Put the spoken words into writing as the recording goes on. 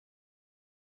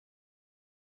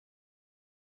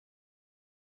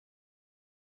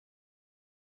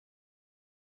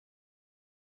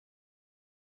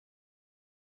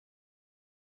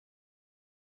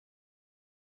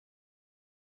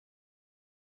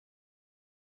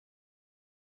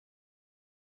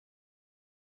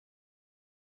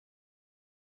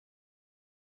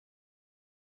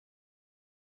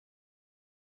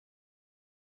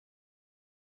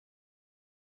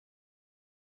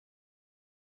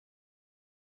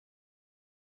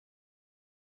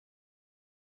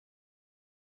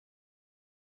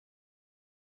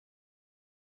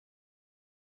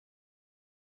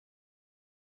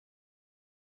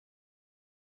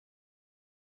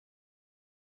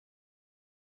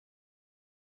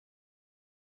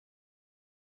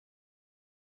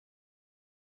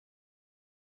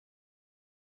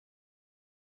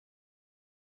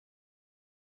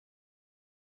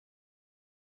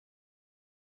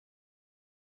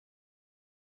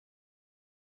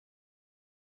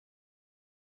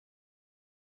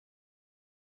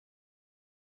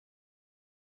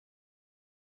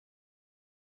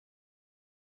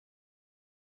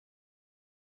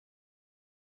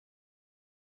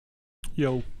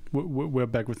Yo, we're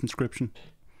back with Inscryption.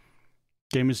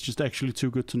 Game is just actually too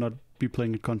good to not be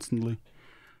playing it constantly.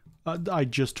 I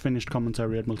just finished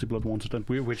commentary at Multi-Blood Wanted and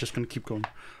we're just gonna keep going.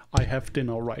 I have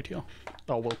dinner right here.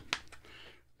 Oh well.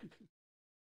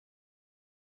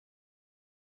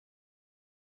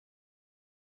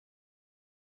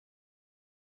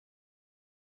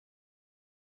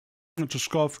 It's a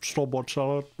scuffed store-bought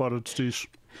salad, but it's this.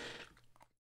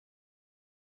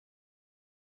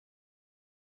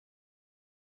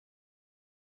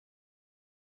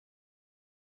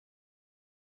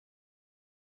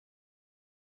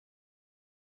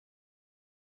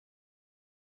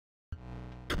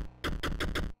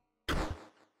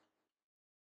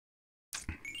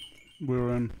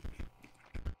 We're in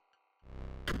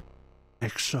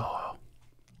exile.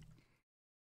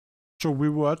 So we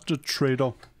were at the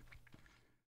trader.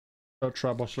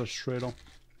 Trapper/trader.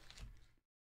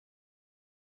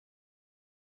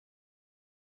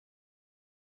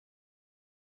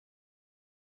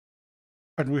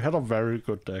 And we had a very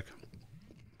good deck.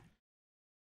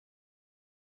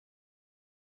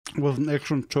 With an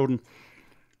excellent totem.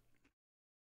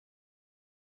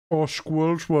 Our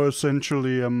squirrels were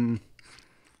essentially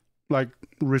like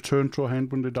returned to a hand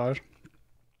when they died.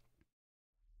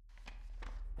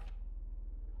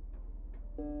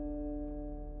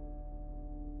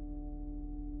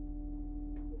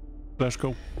 Let's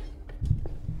go.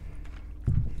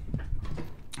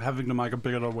 Having the mic a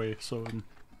bigger way, so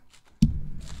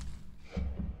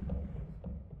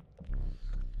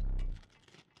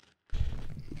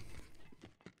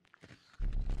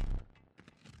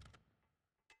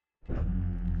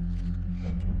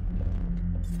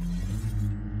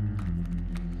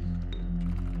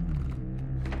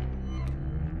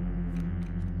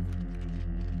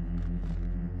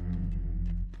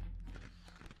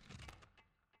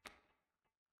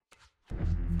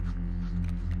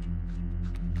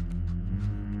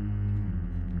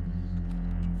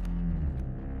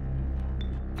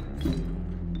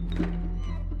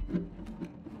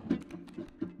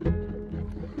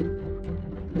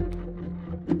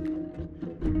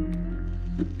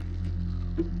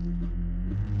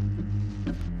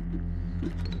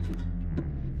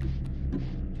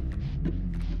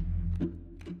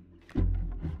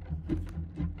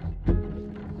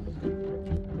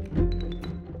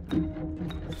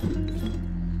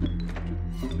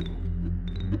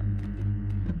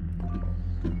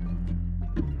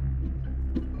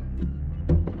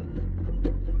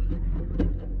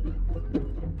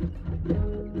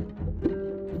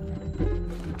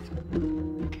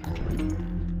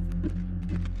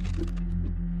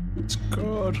it's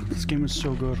good. This game is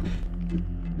so good.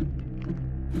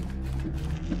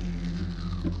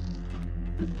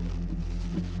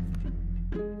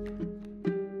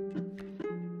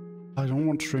 I don't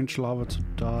want Strange Lava to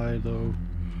die though.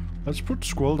 Let's put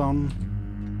Squirrel down.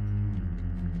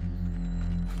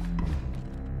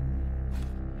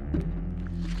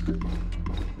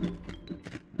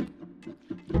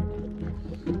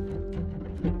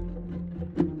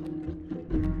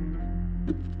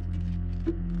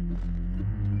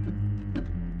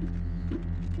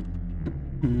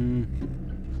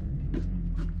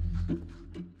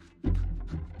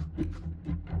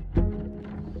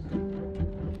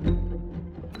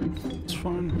 It's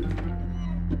fine.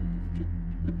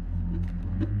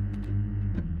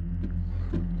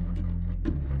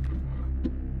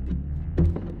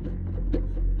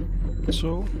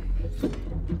 So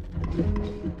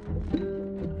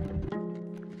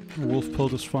Wolf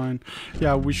Pelt is fine.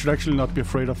 Yeah, we should actually not be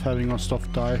afraid of having our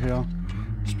stuff die here,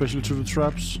 especially to the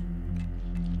traps.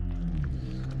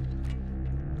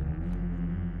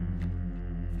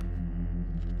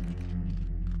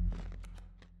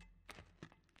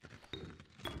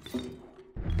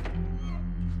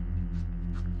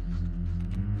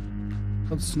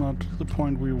 That's not the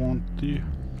point we want the...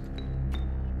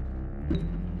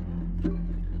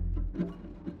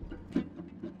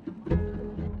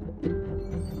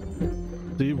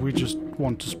 We just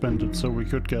want to spend it so we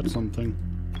could get something.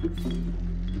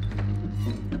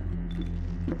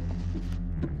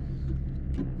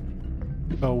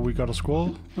 Oh, we got a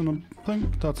squirrel and a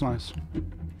thing? That's nice.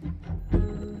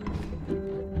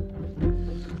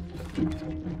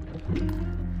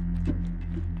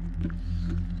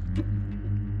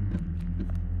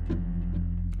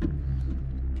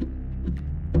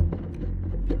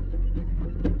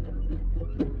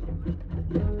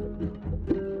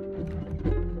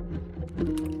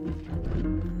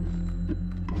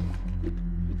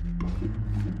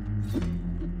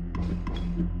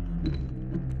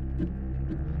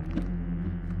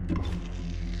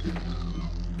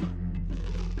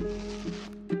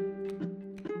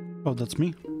 Oh, that's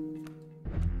me.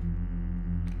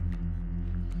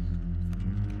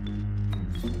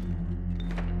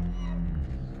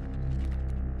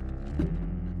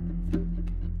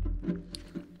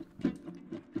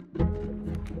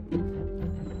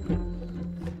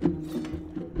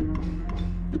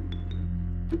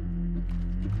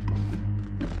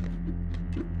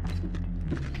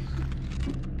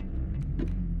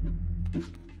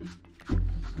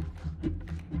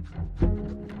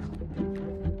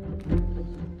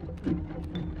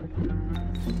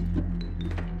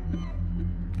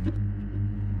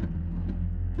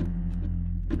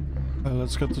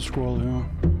 Let's get the scroll here.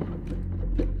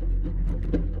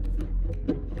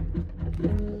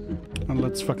 And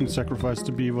let's fucking sacrifice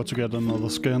the beaver to get another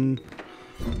skin.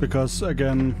 Because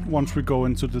again, once we go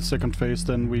into the second phase,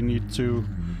 then we need to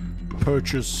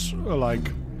purchase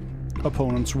like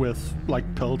opponents with like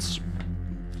pelts.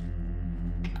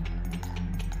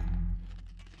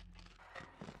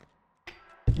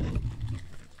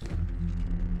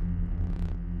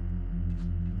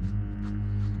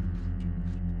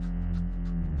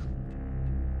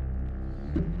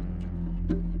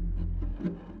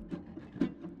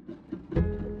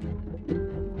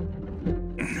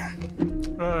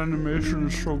 Animation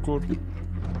is so good.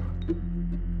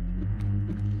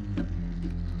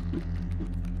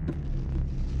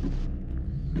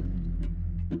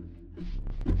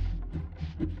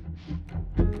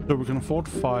 So we can afford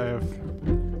 5.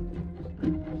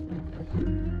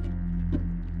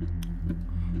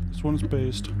 This one's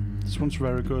based. This one's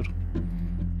very good.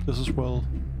 This as well.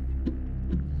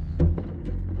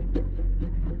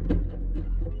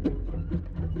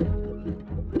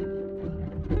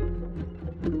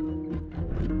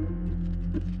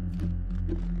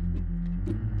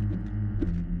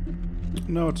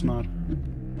 No, it's not.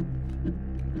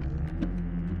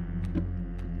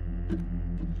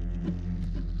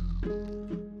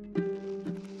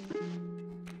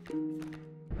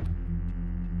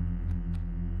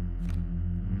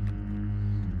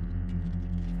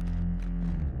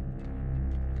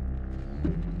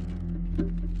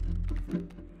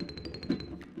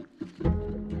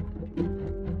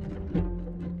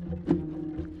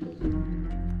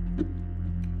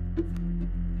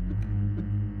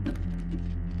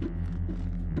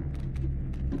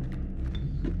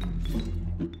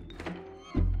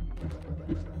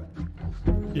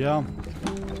 Yeah,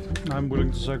 I'm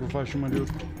willing to sacrifice you, my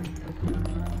dude.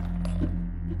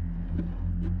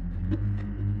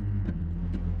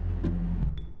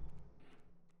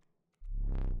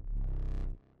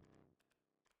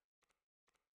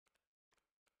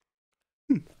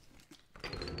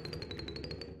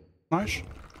 Nice.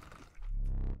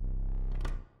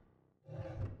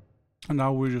 And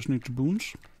now we just need the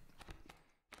boons.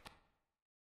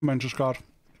 Mantis guard.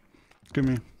 Give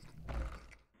me.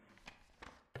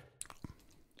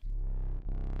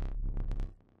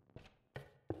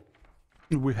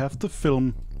 We have the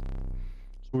film,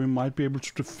 so we might be able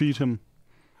to defeat him.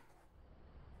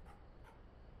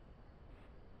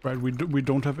 Right, we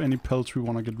don't have any pelts we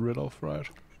want to get rid of, right?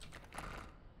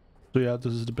 So yeah,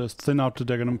 this is the best. Thin out the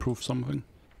deck and improve something.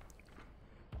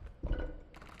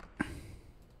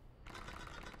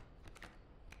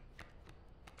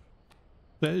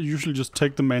 They usually just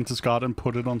take the Mantis Guard and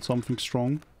put it on something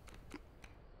strong.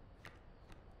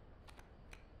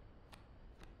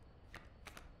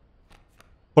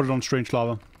 Put it on Strange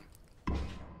Lava.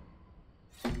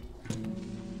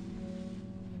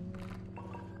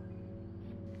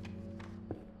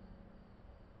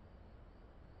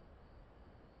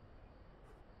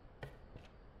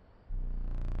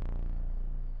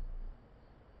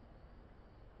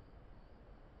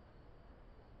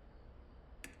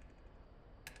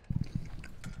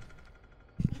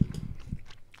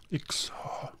 X.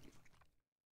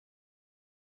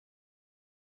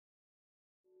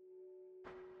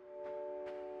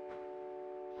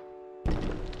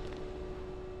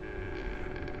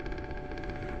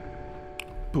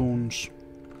 Bones.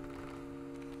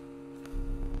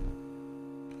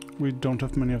 We don't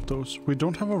have many of those. We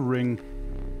don't have a ring.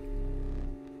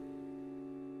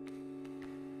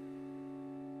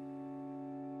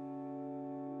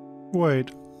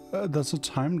 Wait, there's a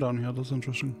time down here. That's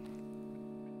interesting.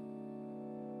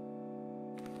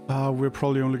 We're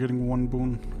probably only getting one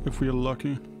boon if we are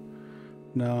lucky.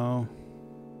 No.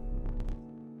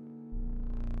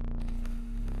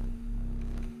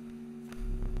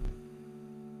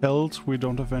 Health, we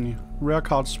don't have any. Rare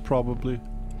cards, probably.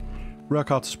 Rare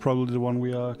cards is probably the one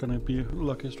we are gonna be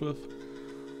luckiest with.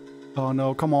 Oh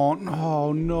no, come on.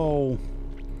 Oh no.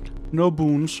 No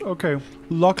boons. Okay.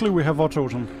 Luckily we have our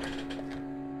totem.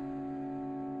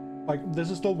 Like,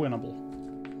 this is still winnable.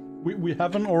 We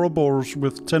have an Ouroboros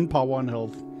with 10 power and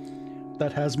health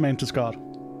that has Mantis Guard.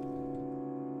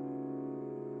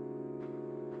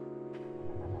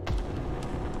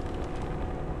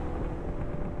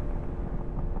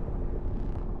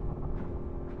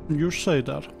 You say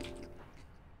that.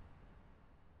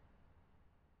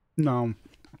 Now,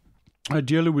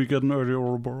 ideally we get an early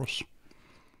Ouroboros.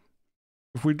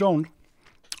 If we don't,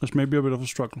 it's maybe a bit of a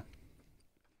struggle.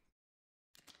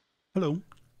 Hello.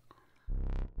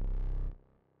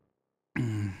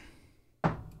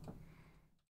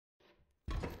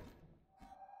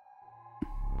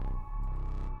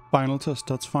 Final test,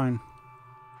 that's fine.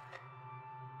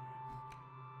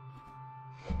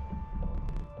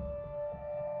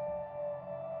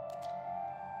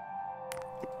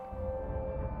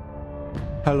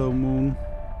 Hello, Moon.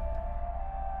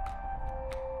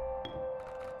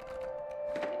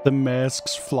 The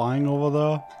masks flying over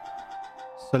there.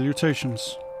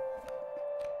 Salutations.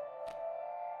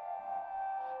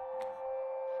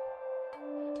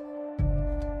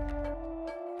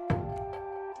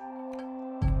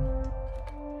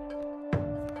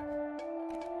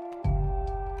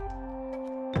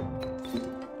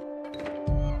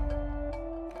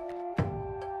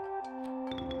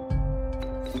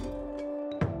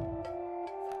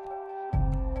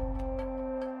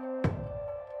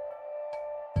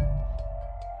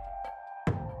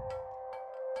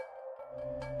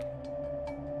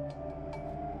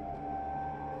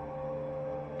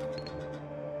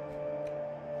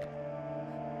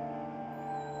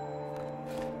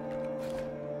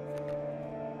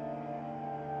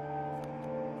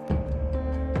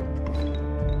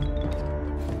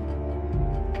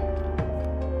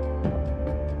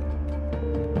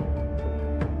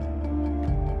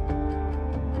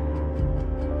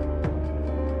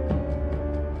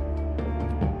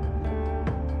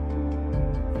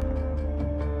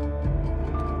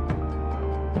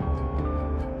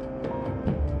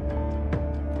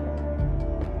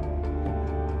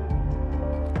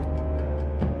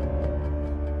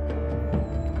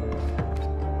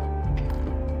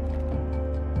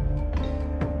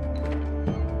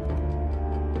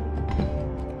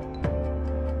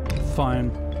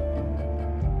 Fine.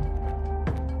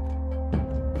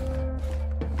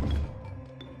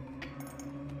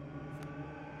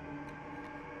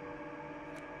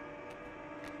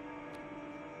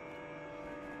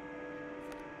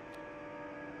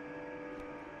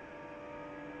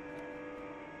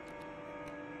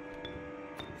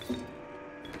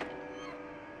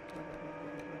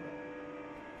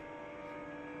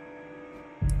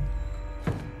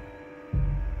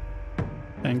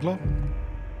 Angler?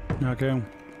 Okay.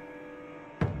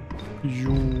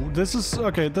 This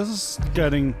is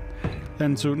getting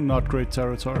into not great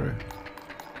territory.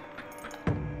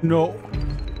 No.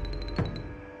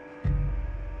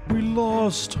 We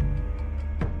lost.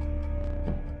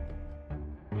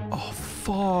 Oh,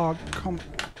 fuck. Come.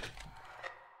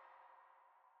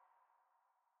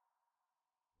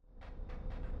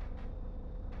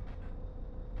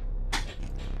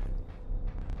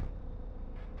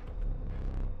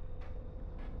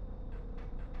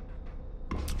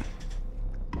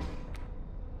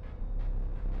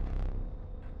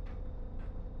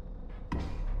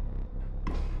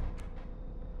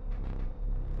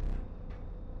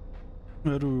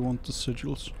 Where do we want the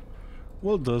sigils?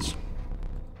 Well, this.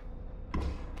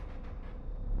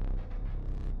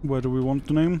 Where do we want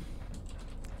the name?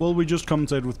 Well, we just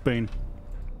commentate with Bane.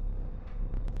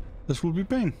 This will be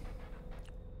Bane.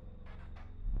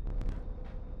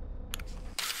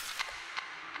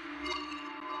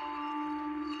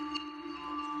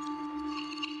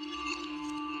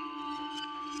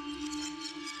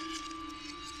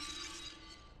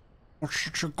 That's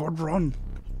such a good run.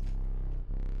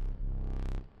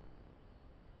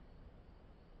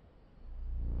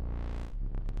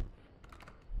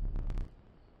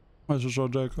 I just saw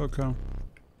deck, okay.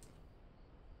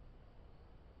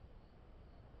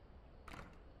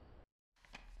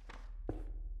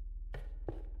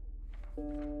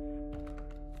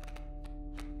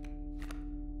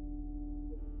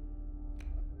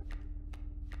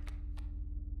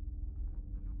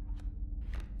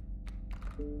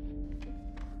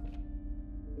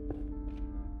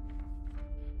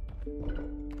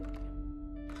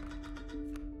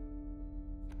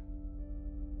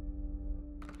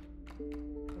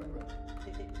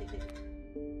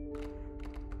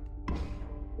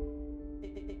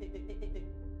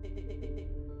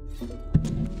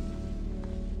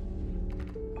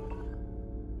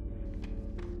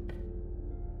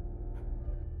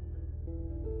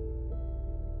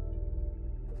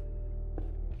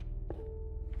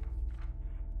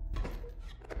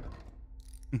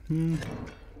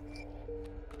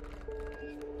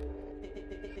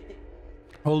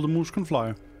 Hold the moose can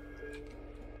fly.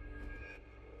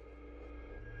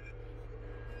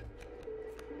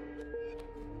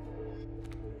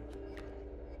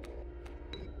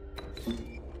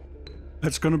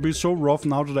 It's gonna be so rough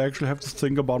now that I actually have to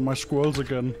think about my squirrels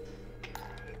again.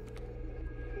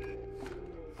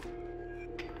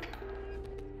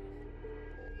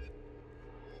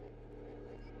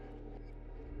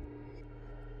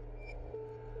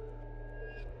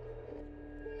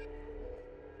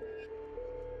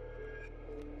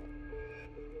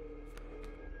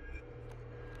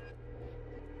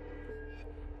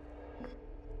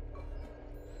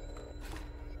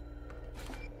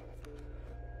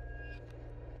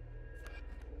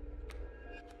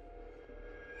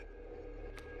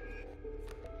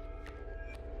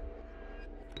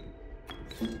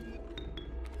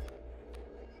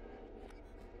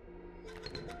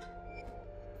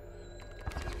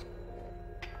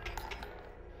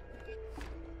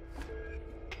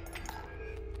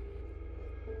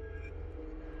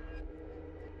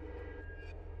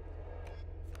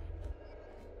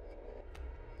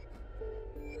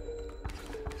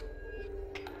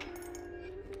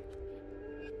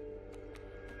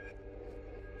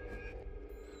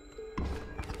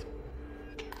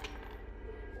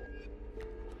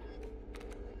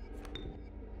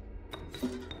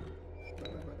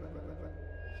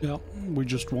 Yeah, we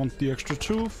just want the extra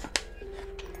tooth.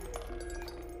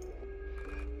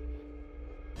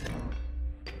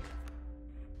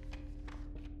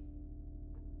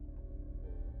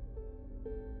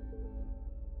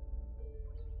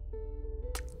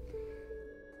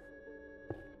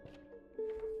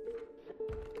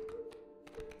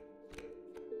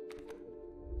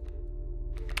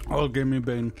 Oh, give me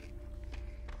Bane.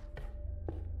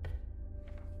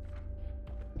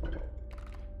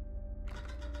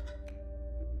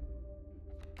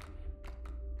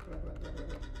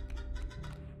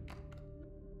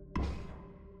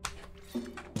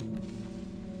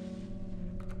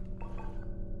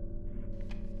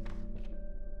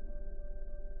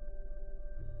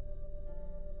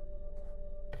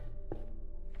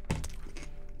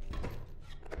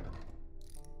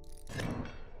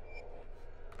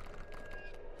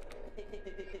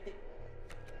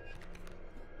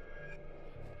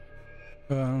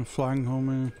 Flying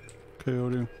homie,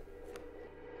 coyote.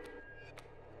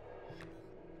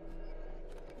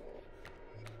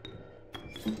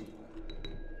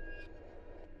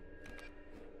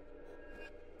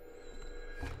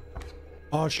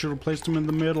 Oh, I should have placed him in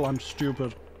the middle, I'm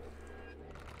stupid.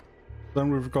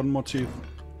 Then we've got more teeth.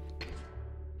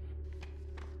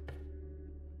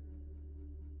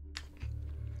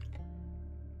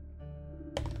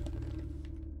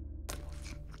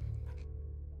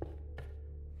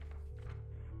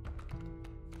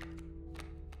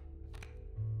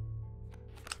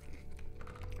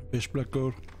 Fish black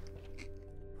goat.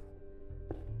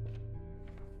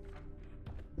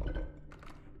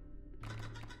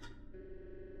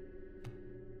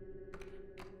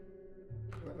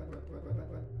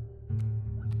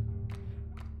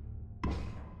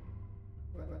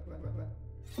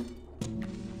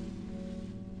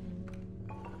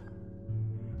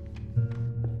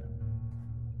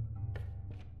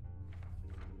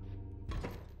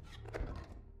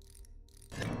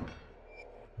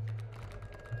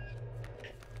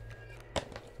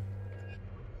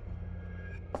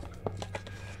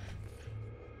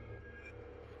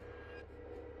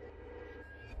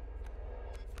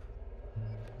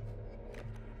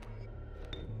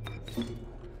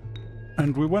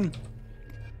 And we win.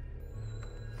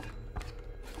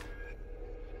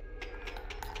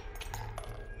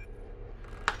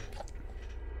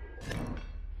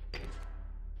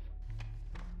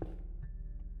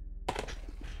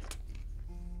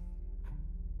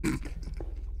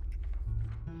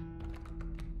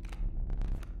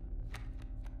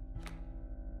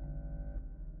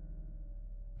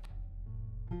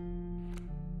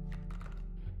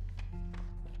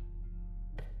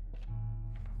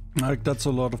 Like, that's a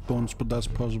lot of bones, but that's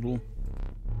possible.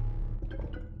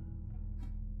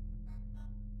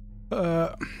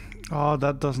 Oh,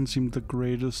 that doesn't seem the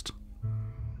greatest.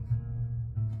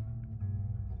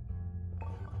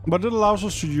 But it allows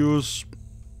us to use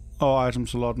our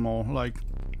items a lot more, like,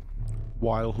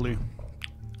 wildly.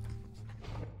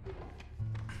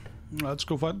 Let's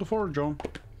go fight the forager.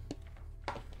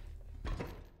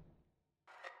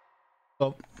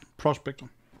 Oh, prospector.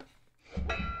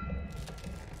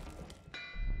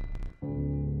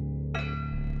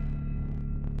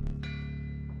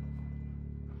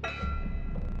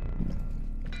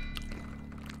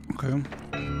 Okay.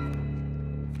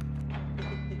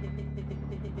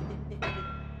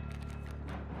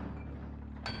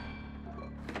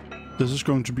 This is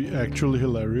going to be actually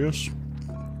hilarious.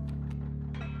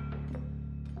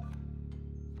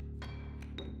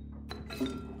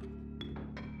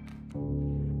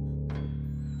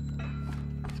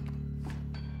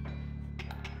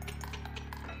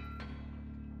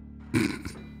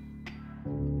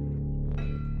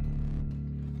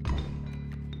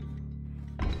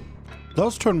 That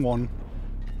was turn 1.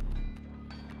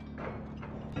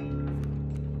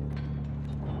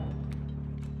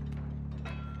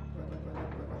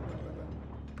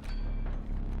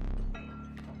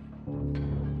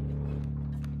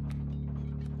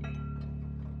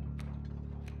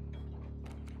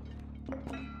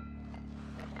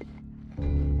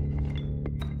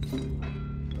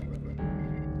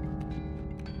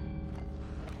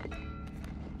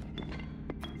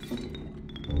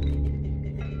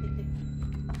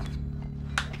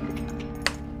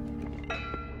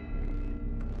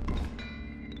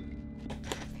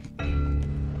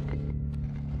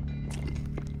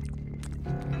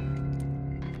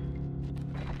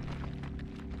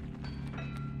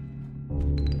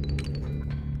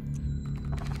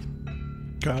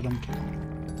 Got him.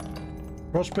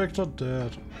 Prospector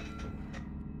dead.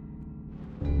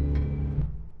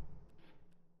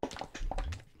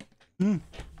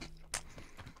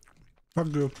 Fuck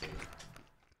you.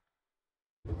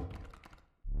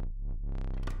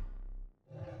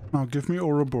 Now give me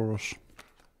Ouroboros.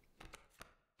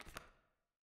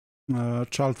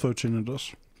 Child 13 it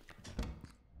is.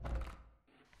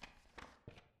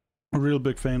 A real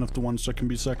big fan of the ones that can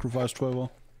be sacrificed forever.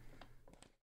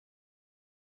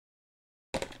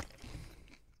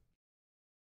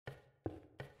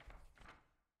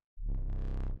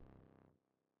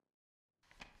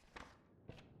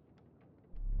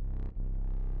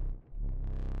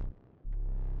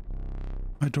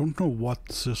 I don't know what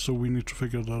this is, so we need to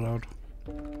figure that out.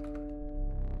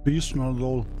 Beast, not at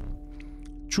all.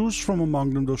 Choose from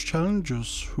among them those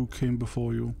challengers who came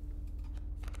before you.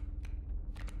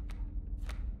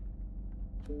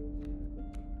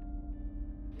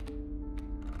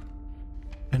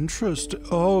 Interest.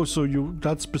 Oh, so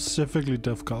that's specifically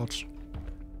death cards.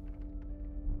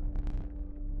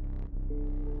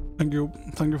 Thank you.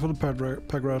 Thank you for the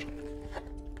peg rat.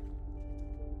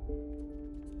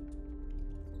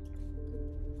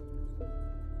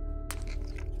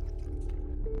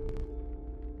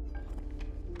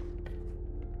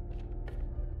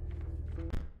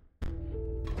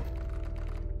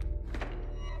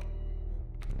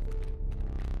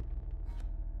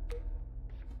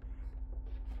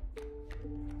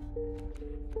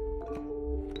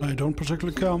 I don't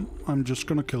particularly care. I'm just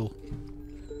gonna kill.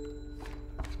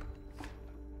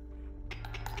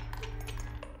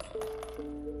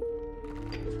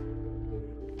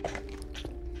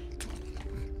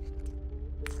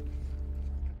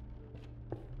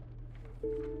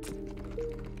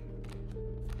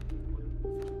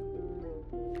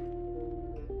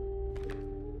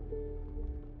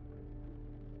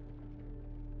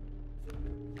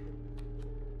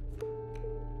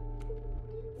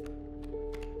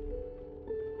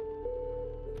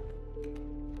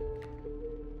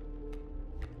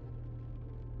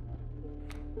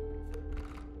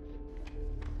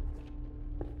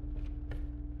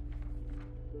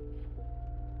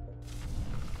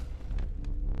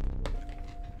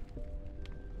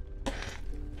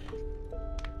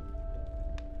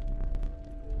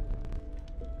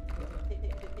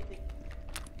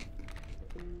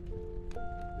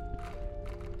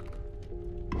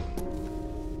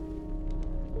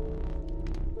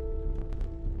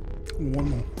 One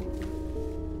more.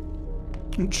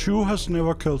 And Chu has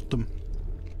never killed them.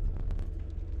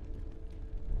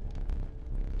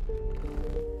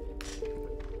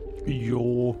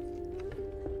 Yo.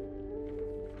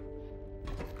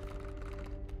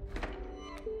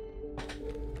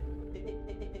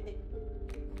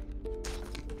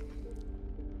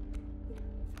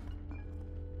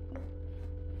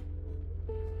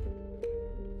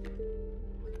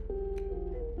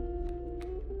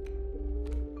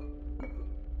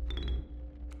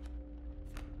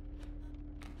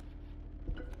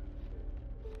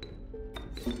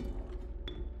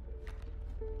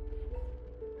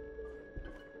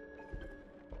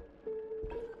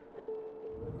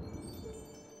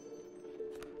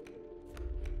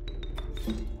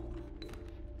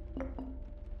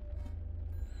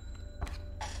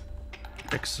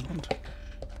 Excellent.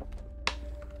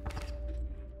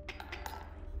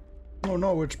 Oh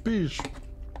no, it's bees.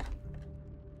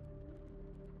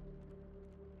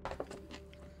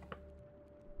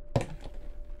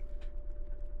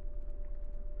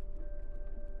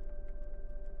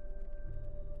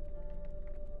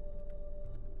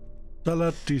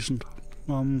 Salad, decent.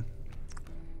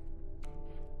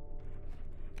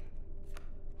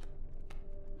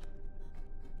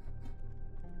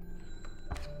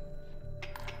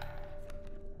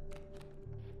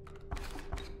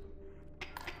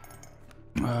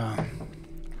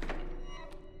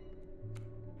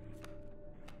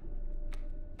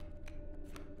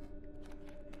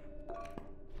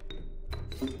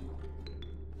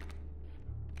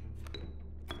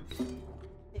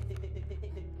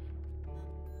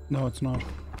 No, it's not.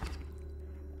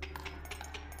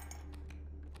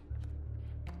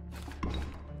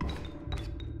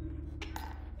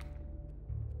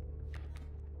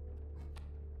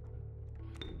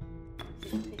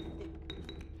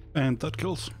 And that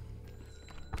kills.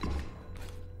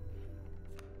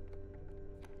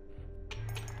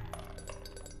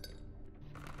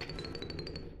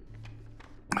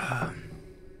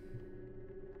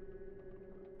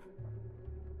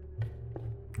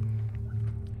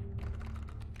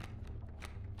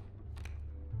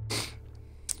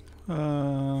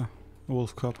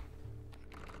 Wolf Cup.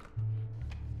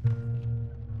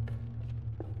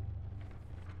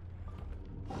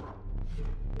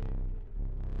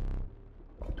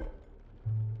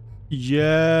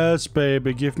 Yes,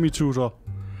 baby, give me tutor.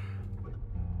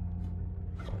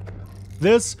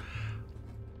 This,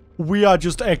 we are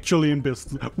just actually in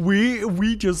business.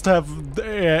 We just have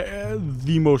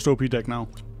the most OP deck now.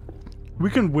 We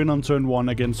can win on turn 1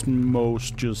 against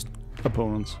most just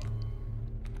opponents.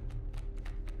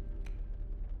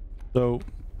 So,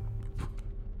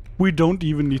 we don't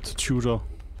even need to tutor.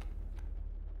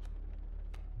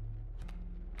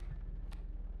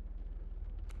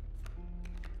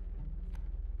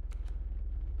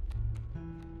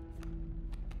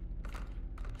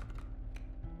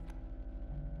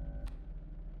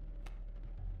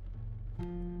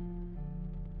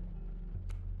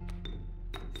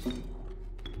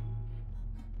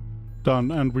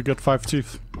 Done, and we get 5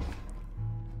 teeth.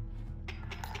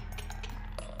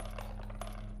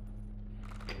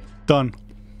 Done.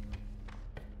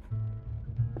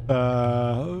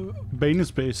 Bane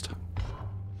is based.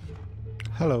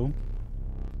 Hello.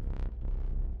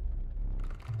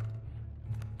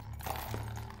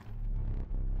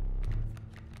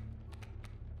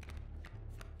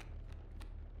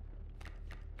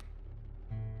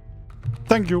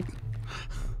 Thank you.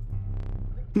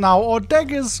 Now, our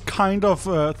deck is kind of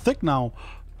thick now,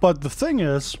 but the thing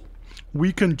is,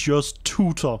 we can just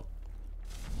tutor.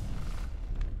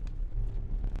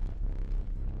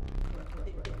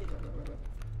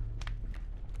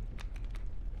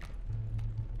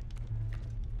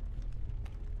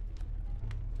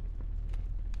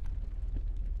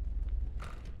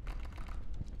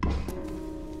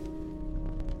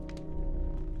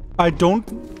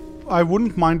 I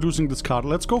wouldn't mind losing this card.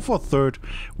 Let's go for a third.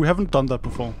 We haven't done that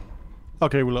before.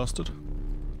 Okay, we lost it.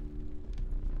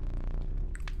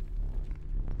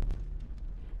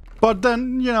 But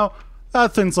then, you know,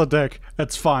 that thins our deck.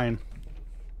 It's fine.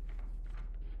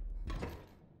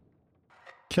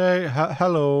 Okay,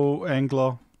 hello,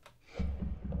 Angler.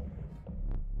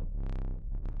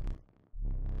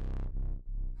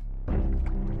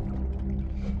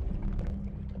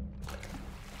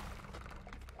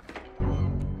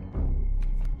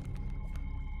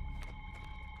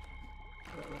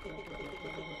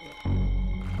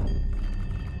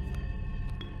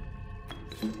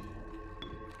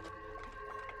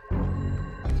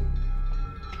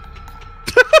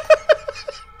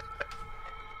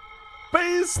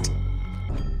 Based!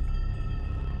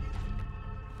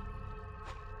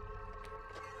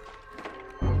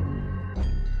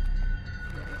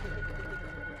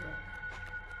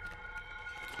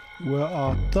 Where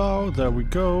art thou? There we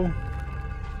go.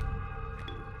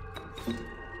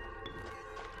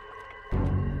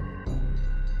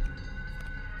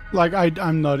 Like,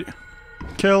 I'm not...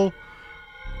 Kill.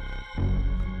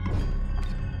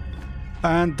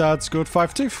 And that's good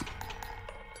 5 teeth.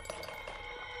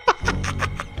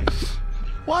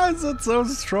 Why is it so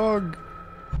strong?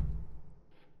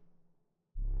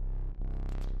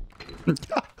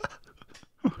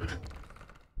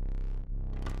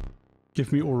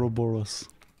 Give me Ouroboros.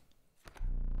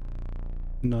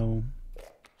 No.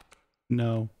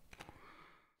 No.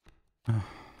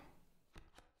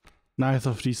 Neither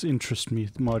of these interest me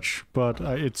much, but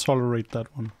I tolerate that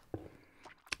one.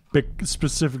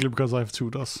 Specifically because I have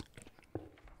tutors.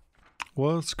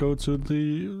 Well, let's go to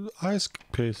the ice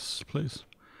case place.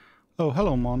 Oh,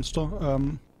 hello, monster.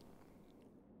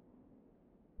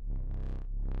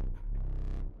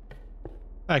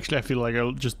 Actually, I feel like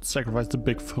I'll just sacrifice the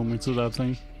big foam into that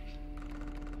thing.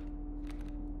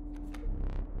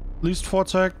 At least 4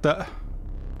 attack, that...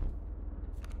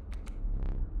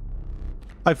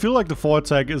 I feel like the 4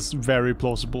 attack is very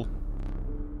plausible.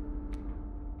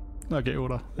 Okay,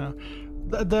 Oda. Yeah.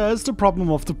 There's the problem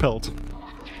of the pelt.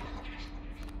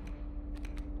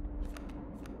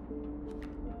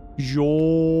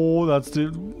 Yo, that's the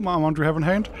amount we have in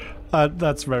hand.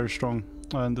 That's very strong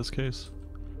in this case.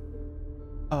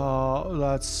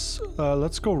 Let's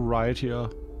go right here.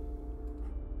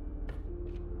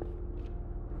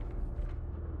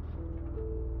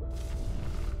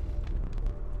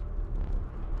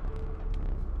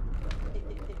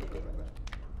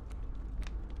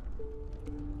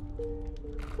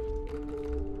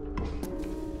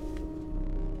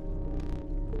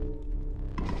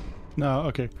 No,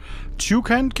 okay. 2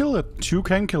 can't kill it. 2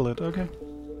 can kill it, okay.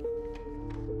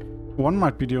 1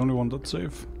 might be the only one that's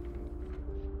safe.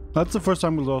 That's the first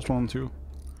time we lost 1 and 2.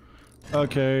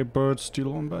 Okay, birds steal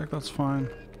 1 back, that's fine.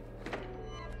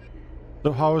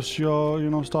 So how is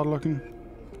your, start looking?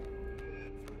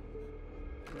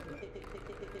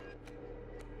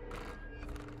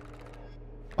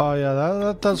 Oh yeah,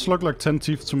 that does look like 10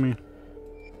 teeth to me.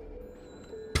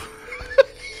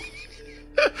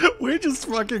 We just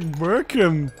fucking work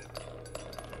him.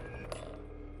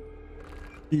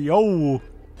 Yo.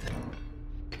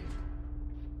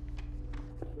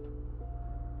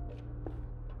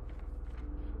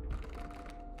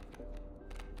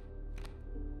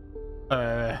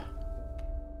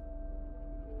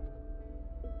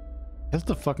 That's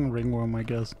the fucking ringworm, I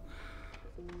guess.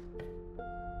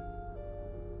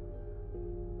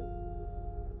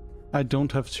 I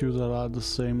don't have 2 that are the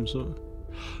same, so...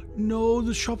 No,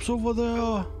 the shop's over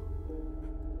there!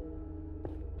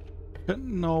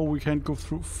 No, we can't go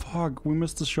through. Fuck, we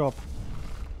missed the shop.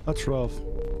 That's rough.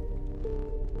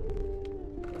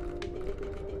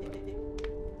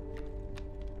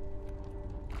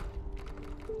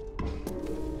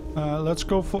 Let's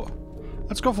go for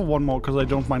 1 more, because I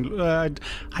don't mind. I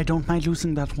don't mind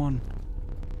losing that one.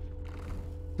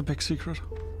 The big secret.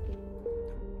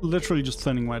 Literally just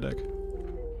thinning my deck.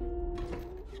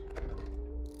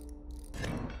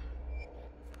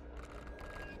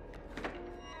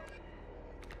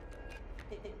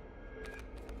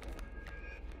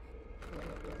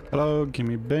 Hello,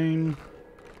 gimme Bane.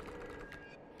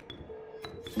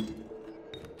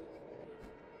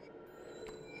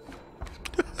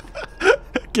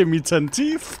 Give me 10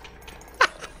 teeth.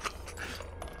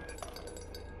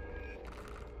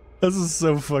 This is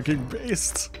so fucking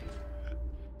based.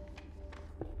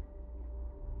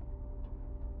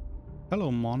 Hello,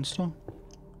 monster.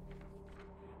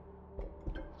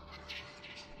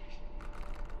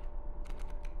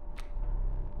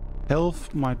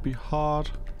 Health might be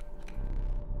hard.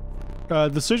 The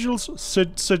sigils,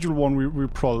 sigil 1 we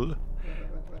probably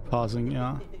passing,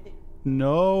 yeah.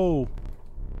 No.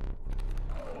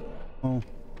 Oh.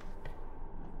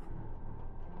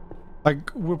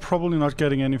 Like, we're probably not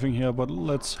getting anything here, but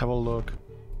let's have a look.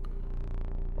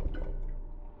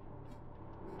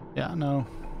 Yeah, no.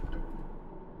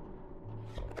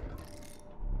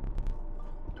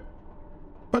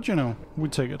 But we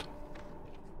take it.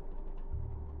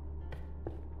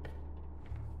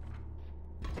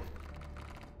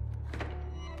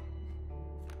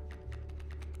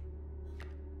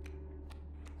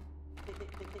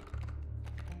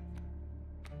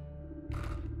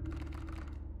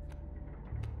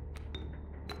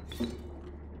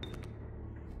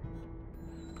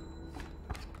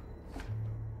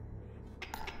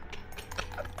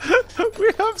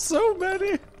 We have so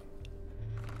many.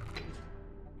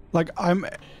 Like, I'm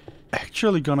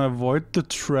actually gonna avoid the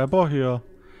trapper here.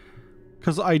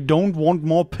 Because I don't want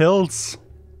more pills.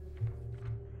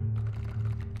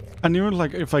 And even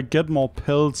like, if I get more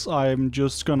pills, I'm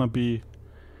just gonna be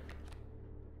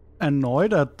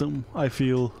annoyed at them, I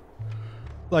feel.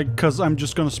 Like, because I'm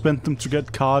just gonna spend them to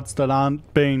get cards that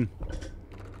aren't Bane.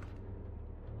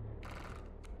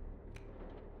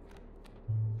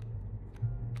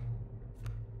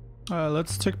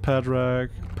 Let's take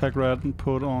Packrat and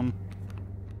put on.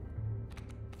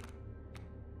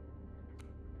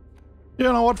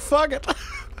 You know what? Fuck it.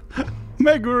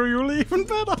 Make Uriel even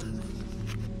better.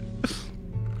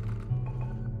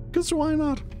 Cause why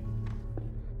not?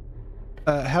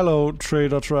 Hello,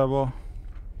 Trader Trapper.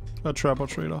 Trapper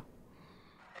Trader.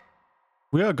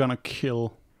 We are gonna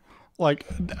kill. Like...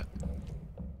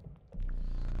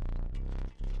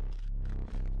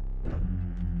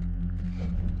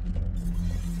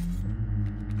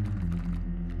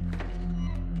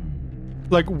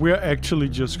 Like, we're actually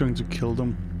just going to kill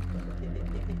them.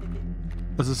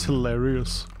 This is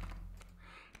hilarious.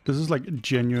 This is like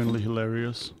genuinely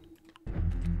hilarious.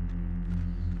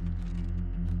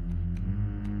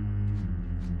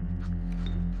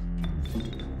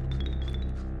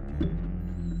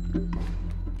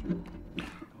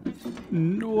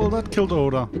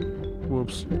 killed Oda.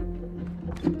 Whoops.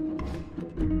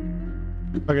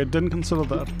 Okay, didn't consider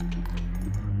that.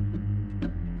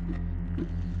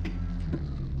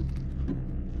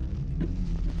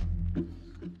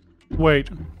 Wait.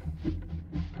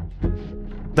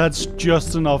 That's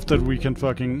just enough that we can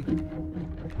fucking...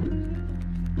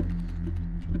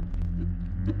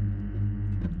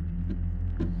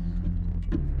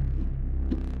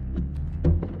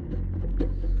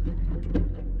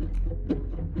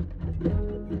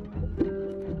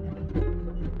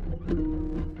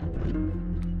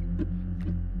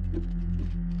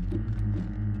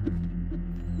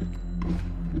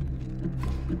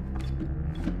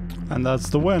 And that's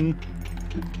the win.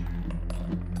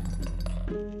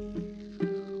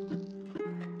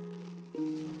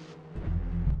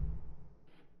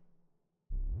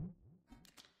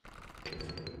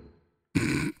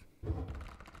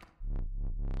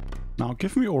 Now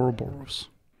give me Ouroboros.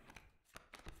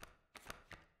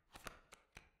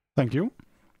 Thank you.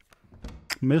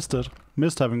 Missed it.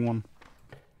 Missed having one.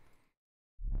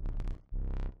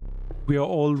 We are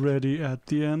already at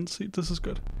the end. See, this is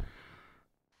good.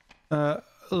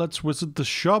 Let's visit the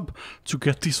shop to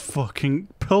get these fucking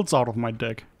pills out of my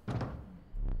deck.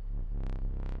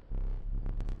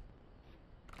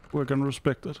 We're gonna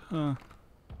respect it.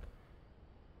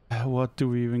 What do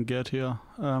we even get here?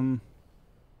 I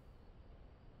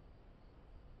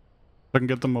can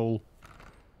get the mole.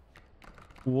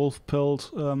 Wolf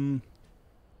pelt. Yeah,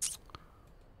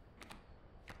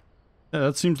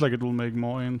 that seems like it will make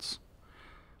more ends.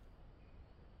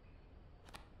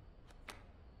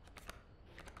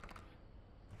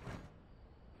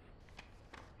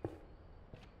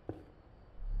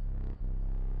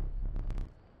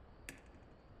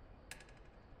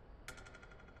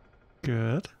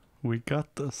 Good. We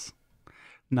got this.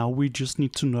 Now we just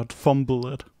need to not fumble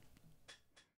it.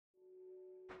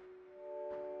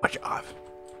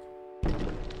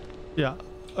 Yeah.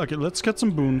 Okay, let's get some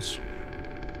boons.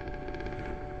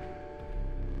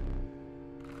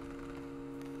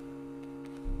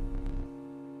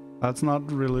 That's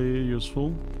not really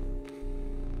useful.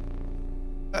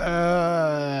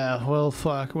 Well,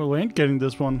 fuck. Well, we ain't getting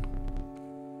this one.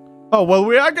 Oh, well,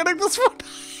 we are getting this one!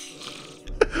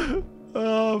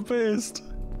 Oh, based.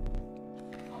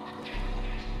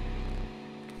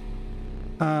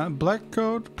 Black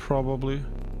coat, probably.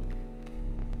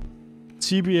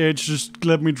 TBH, just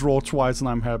let me draw twice and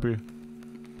I'm happy.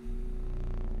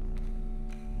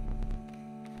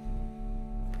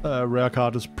 Rare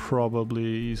card is probably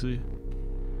easy.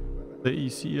 The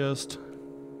easiest.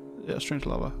 Yeah, Strange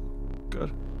Lava.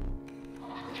 Good.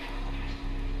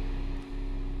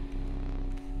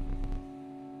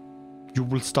 You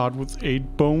will start with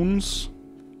 8 bones.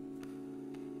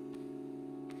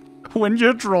 When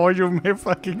you draw, you may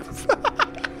fucking...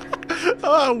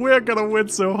 Oh, we're gonna win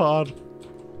so hard.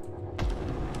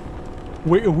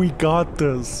 We got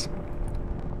this.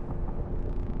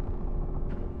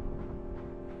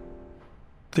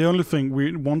 The only thing,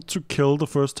 we want to kill the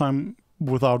first time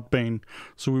without Bane.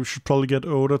 So we should probably get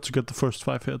Oda to get the first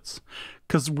 5 hits.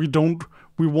 Because we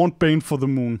want Bane for the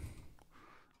moon.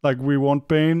 Like, we want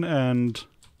Bane and...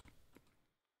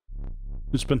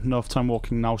 We spent enough time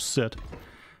walking, now sit.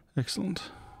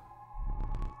 Excellent.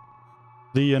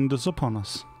 The end is upon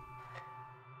us.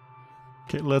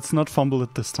 Okay, let's not fumble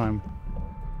it this time.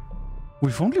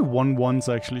 We've only won once,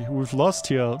 actually. We've lost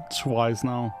here twice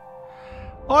now.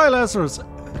 Oi, Lazarus!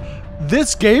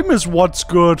 This game is what's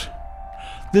good.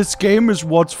 This game is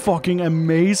what's fucking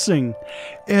amazing.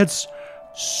 It's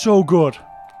so good.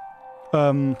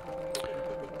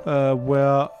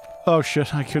 Where... Oh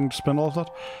shit, I couldn't spend all of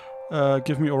that.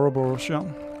 Give me Ouroboros, yeah.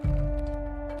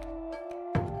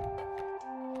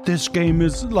 This game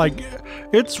is like...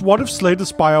 It's what if Slay the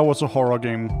Spire was a horror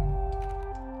game.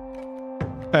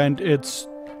 And it's...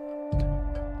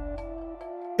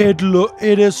 It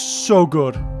is so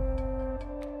good.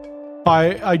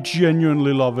 I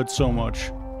genuinely love it so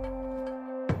much.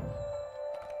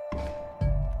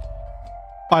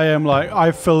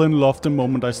 I fell in love the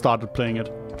moment I started playing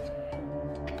it.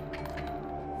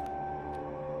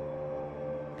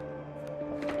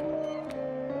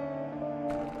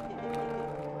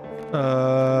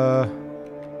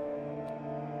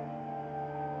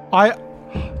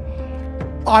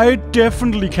 I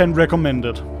definitely can recommend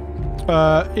it.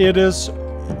 It is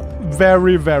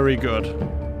very, very good.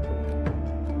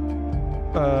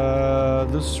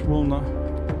 This will not...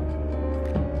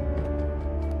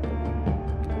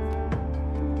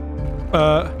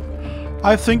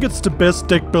 I think it's the best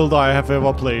deck builder I have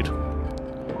ever played.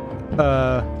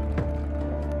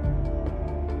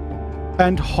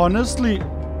 And honestly,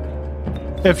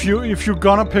 If you're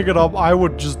gonna pick it up, I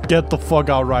would just get the fuck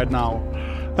out right now.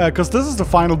 Because this is the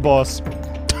final boss.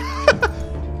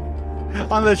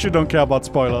 Unless you don't care about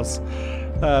spoilers.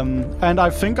 And I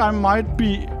think I might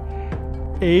be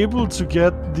able to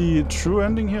get the true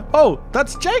ending here. Oh,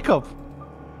 that's Jacob!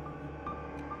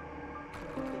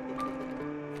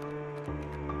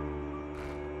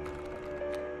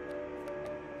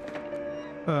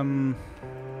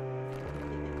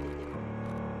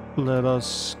 Let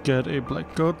us get a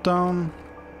black goat down.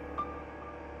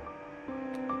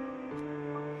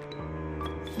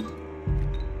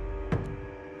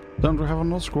 Don't we have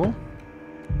another scroll?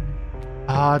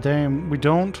 Ah, damn, we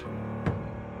don't.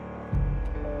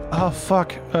 Oh,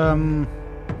 fuck.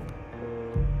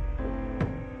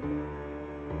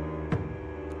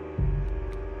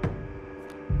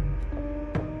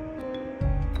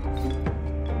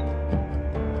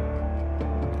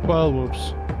 12,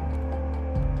 whoops.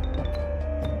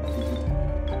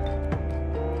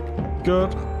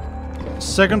 Good.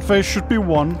 Second phase should be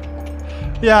 1.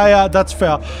 Yeah, that's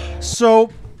fair. So,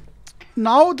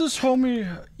 now this homie...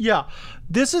 Yeah,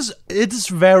 it is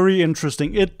very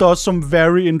interesting. It does some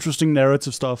very interesting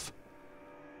narrative stuff.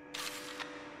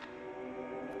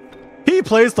 He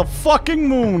plays the fucking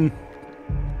moon!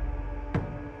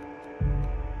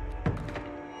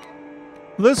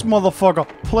 This motherfucker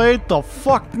played the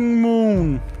fucking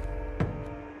moon!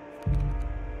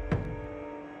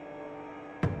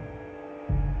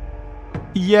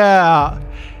 Yeah,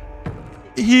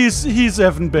 he's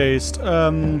effing based.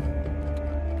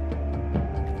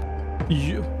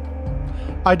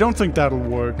 I don't think that'll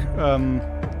work.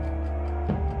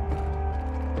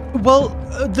 Well,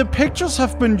 the pictures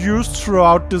have been used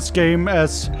throughout this game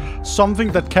as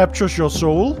something that captures your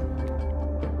soul.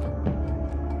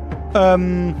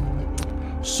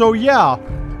 So yeah.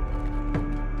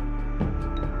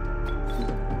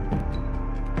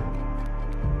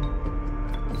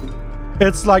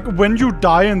 It's like when you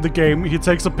die in the game, he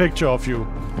takes a picture of you.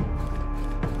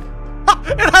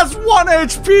 It has 1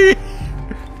 HP!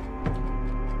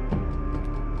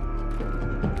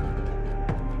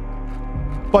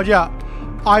 But yeah,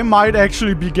 I might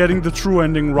actually be getting the true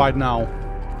ending right now.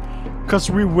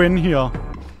 'Cause we win here.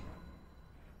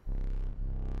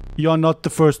 You're not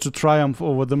the first to triumph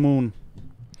over the moon.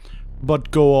 But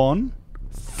go on.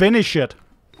 Finish it.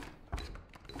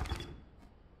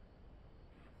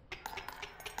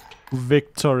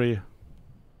 Victory.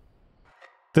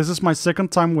 This is my second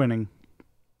time winning.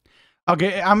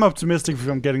 Okay, I'm optimistic if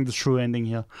I'm getting the true ending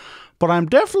here. But I'm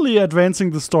definitely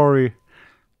advancing the story.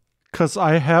 'Cause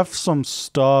I have some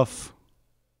stuff.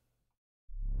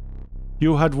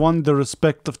 You had won the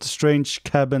respect of the strange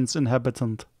cabin's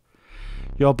inhabitant.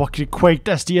 Your body quaked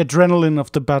as the adrenaline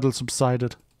of the battle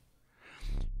subsided,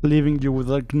 leaving you with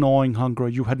a gnawing hunger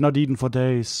you had not eaten for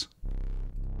days.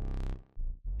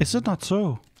 Is it not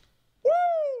so?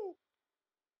 Woo!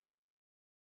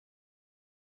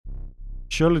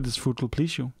 Surely this food will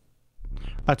please you.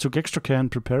 I took extra care in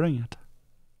preparing it.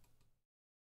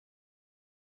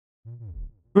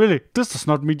 Really, this does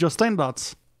not meet your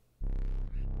standards.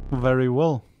 Very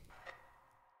well.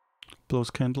 Blows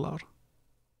candle out.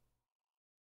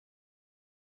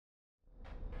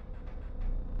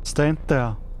 Stand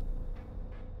there.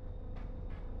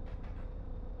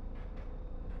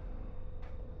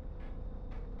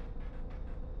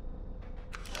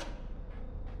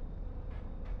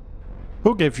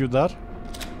 Who gave you that?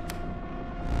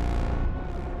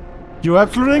 You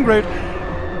absolutely great.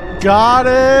 Got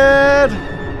it!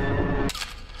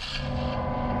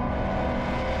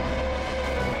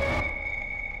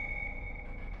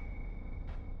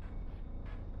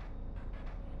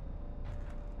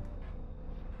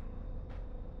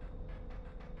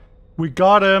 We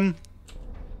got him.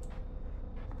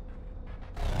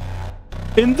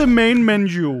 In the main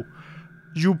menu,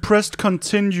 you pressed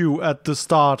continue at the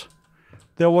start.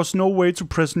 There was no way to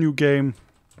press new game.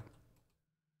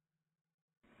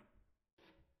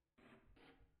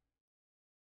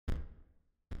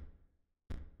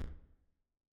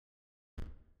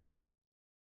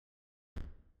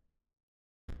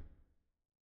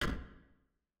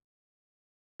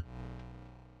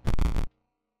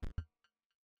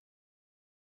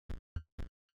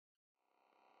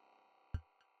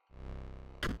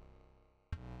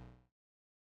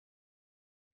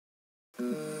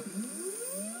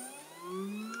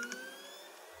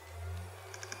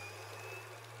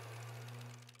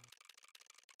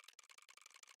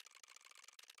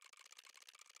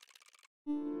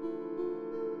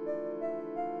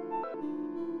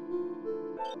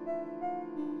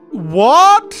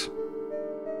 What?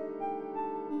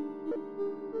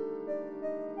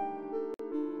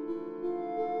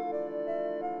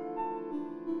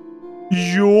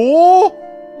 Yo!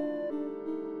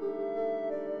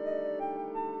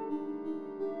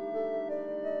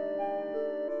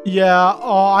 Yeah,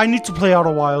 I need to play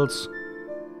Outer Wilds.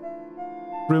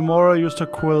 Remora used her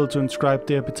quill to inscribe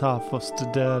the epitaph of the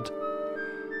dead.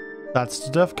 That's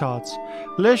the death cards.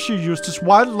 Leshy used his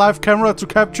wildlife camera to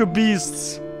capture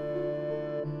beasts.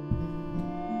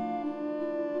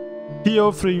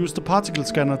 PO3 used the particle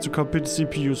scanner to copy the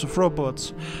CPUs of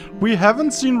robots. We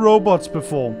haven't seen robots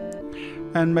before.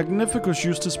 And Magnificus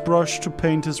used his brush to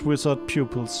paint his wizard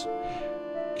pupils.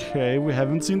 Okay, we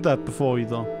haven't seen that before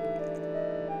either.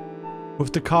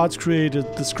 With the cards created,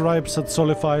 the scribes had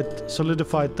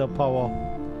solidified their power.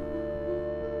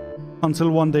 Until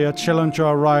one day a challenger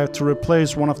arrived to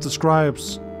replace one of the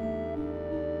scribes.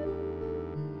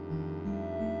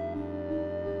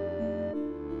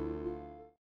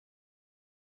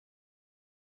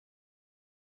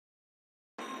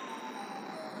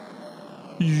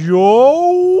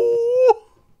 Yo!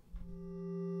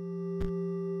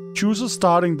 Choose a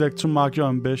starting deck to mark your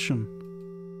ambition.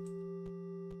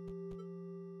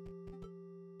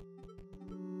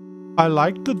 I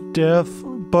like the death,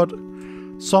 but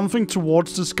something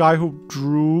towards this guy who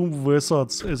drew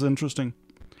wizards is interesting.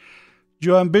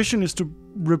 Your ambition is to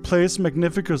replace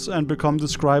Magnificus and become the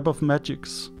scribe of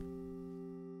magics.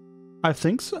 I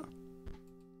think so.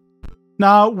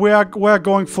 Now we're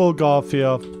going full Garth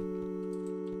here.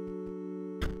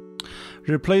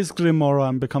 Replace Grimora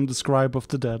and become the scribe of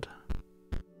the dead.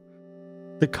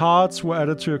 The cards were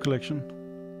added to your collection.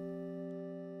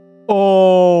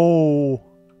 Oh!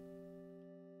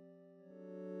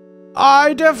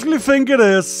 I definitely think it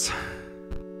is.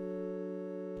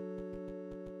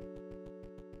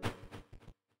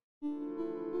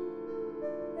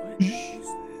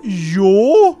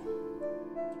 Yo?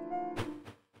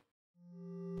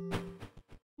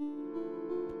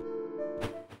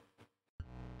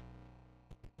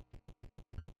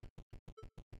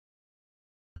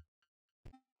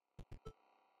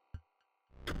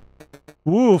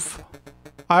 Woof.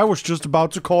 I was just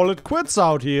about to call it quits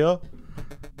out here.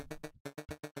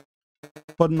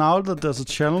 But now that there's a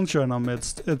challenger in our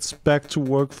midst, it's back to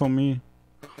work for me.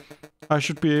 I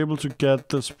should be able to get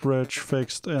this bridge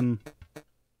fixed in.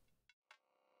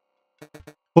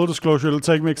 Full disclosure, it'll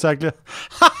take me exactly...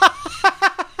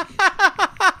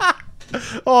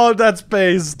 Oh, that's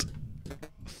based.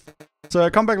 So I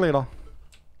come back later.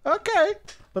 Okay,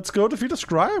 let's go defeat a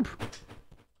scribe.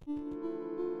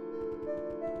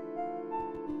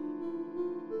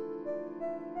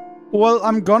 Well,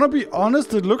 I'm gonna be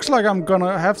honest, it looks like I'm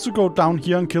gonna have to go down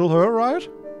here and kill her, right?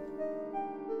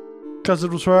 Because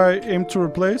it was her I aimed to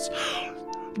replace.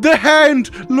 The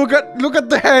hand! Look at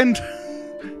the hand!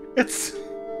 It's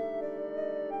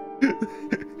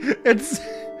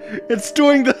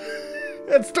doing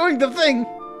the thing!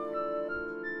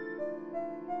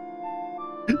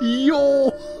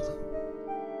 Yo!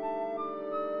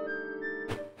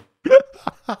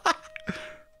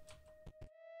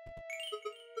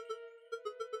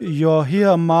 You're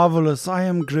here, marvelous. I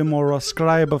am Grimora,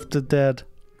 scribe of the dead.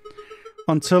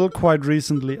 Until quite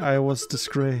recently, I was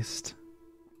disgraced.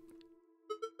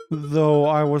 Though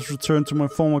I was returned to my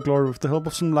former glory with the help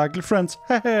of some likely friends.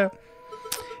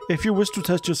 If you wish to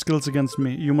test your skills against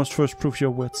me, you must first prove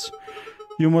your wits.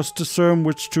 You must discern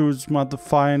which two mark the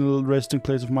final resting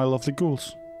place of my lovely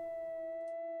ghouls.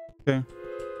 Okay.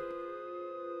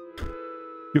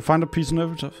 You find a piece in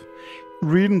epitaph.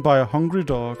 Written by a hungry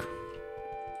dog.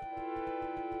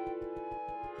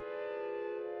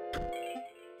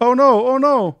 Oh no, oh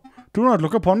no! Do not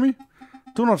look upon me.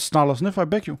 Do not snarl or sniff, I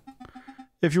beg you.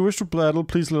 If you wish to battle,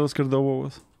 please let us get it over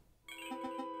with.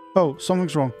 Oh,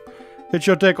 something's wrong. It's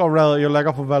your deck, or rather, your lack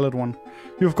of a valid one.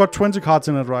 You've got 20 cards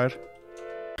in it, right?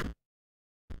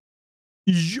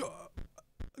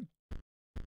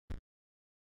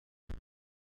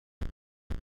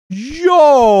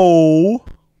 Yo!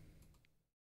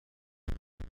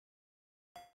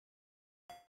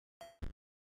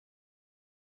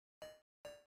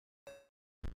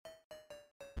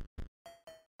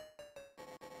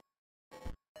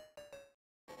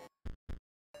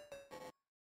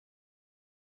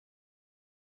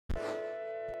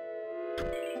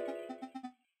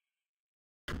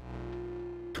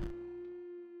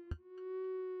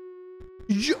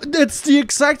 It's the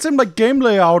exact same like game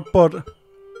layout, but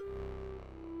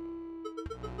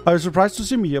I was surprised to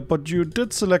see me here, but you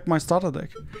did select my starter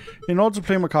deck. In order to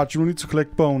play my cards, you need to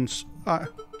collect bones.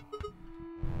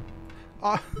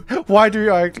 Why do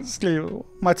you actually?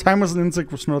 My time as an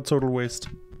insect was not a total waste.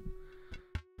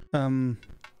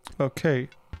 Okay.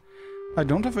 I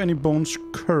don't have any bones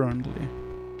currently.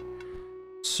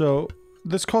 So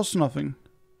this costs nothing.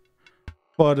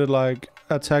 But it like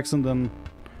attacks and then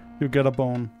you get a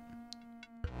bone.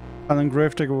 And then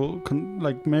Gravedigger will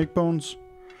like make bones.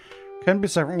 Can be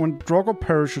sacrificed. When Draugr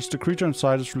perishes, the creature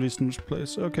inside is released in its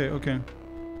place. Okay, okay.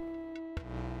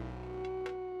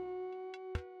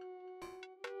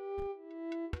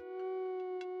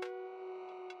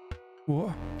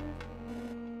 What?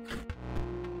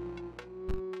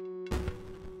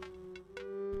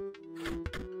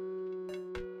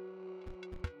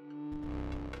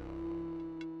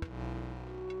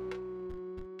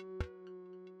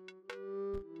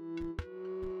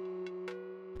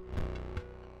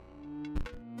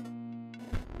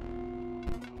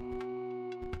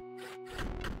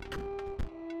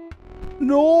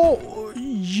 No,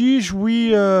 yeesh,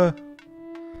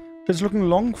 it's looking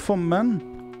long for men.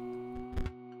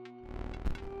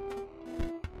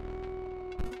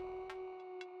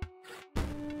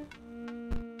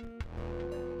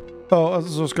 Oh,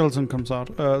 so skeleton comes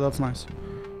out. That's nice.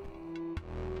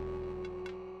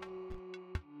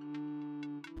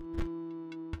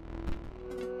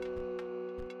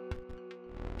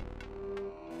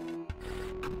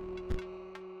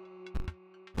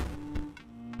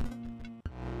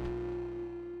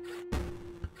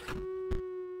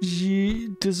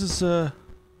 This is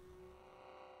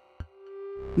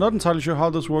not entirely sure how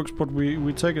this works, but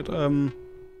we take it.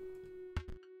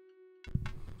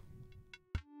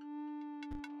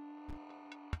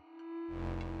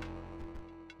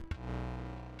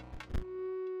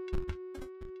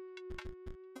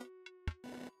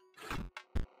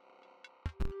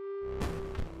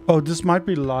 Oh, this might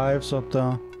be lives up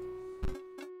there.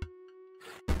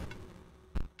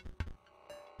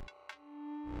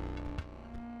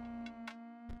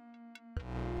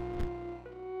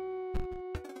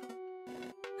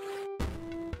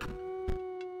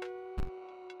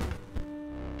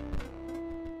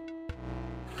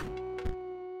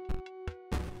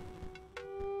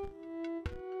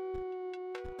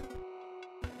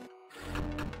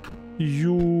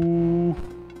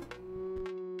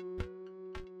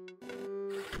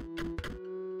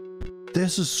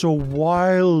 This is so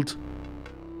wild.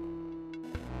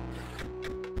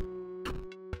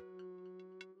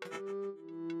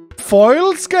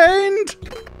 Foils gained?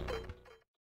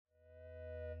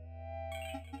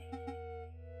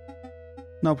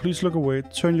 Now please look away.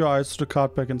 Turn your eyes to the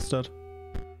card pack instead.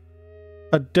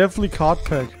 A deathly card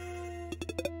pack.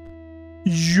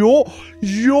 Yo!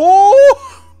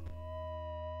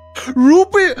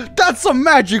 Ruby! That's a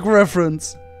magic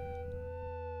reference!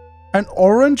 An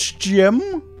orange gem?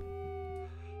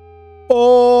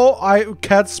 Oh,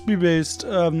 Catsby based.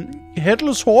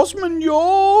 Headless Horseman,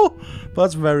 yo!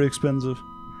 That's very expensive.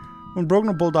 When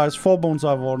Broken Bull dies, 4 bones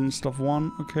are awarded instead of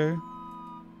 1. Okay.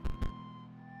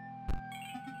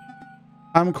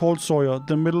 I'm called Sawyer.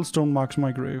 The middle stone marks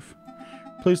my grave.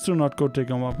 Please do not go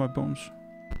digging up my bones.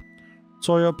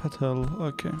 Sawyer Patel.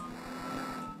 Okay.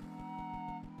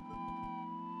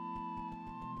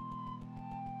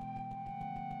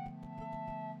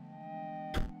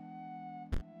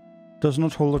 Does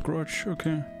not hold a grudge.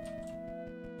 Okay.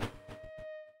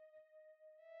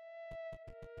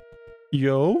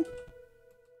 Yo.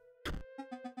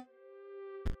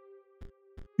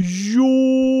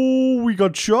 We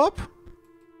got Chop.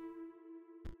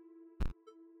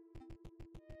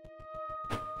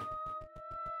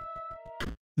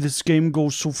 This game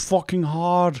goes so fucking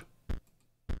hard.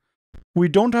 We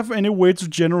don't have any way to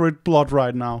generate blood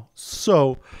right now,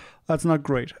 so that's not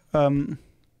great.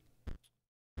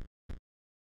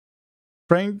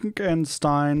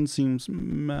 Frankenstein seems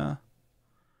meh.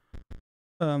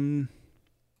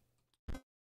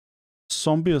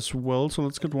 Zombie as well, so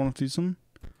let's get one of these in.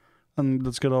 And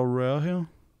let's get our rare here.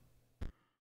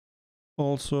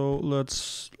 Also,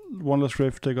 let's one less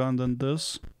Gravedigger and then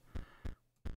this.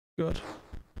 Good.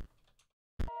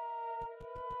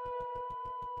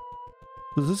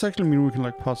 Does this actually mean we can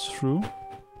like pass through?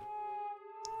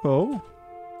 Oh.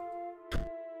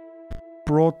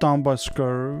 Brought down by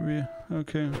scurvy.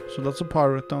 Okay, so that's a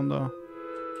pirate down there.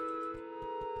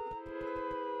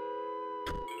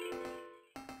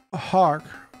 Hark.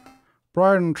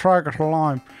 Bright and Tracker to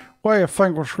Lime. Where you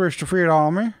think we're supposed to feed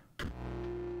army?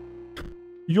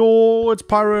 Yo, it's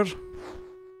pirate.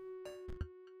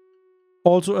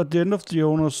 Also, at the end of the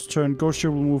owner's turn, Ghost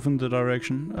Ship will move in the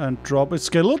direction and drop a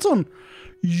skeleton.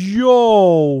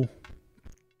 Yo!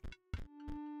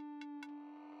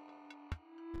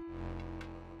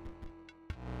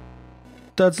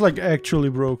 That's like actually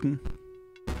broken.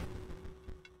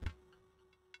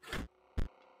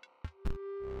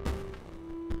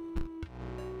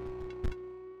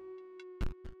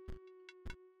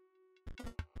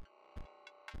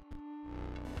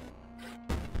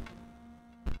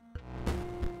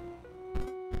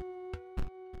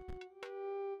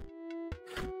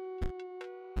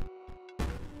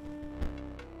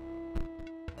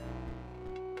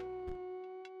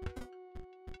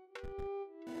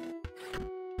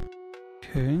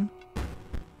 Okay.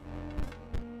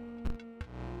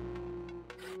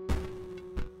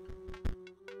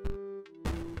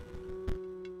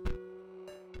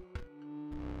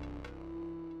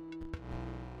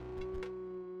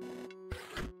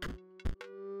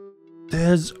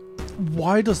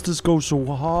 Why does this go so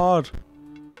hard?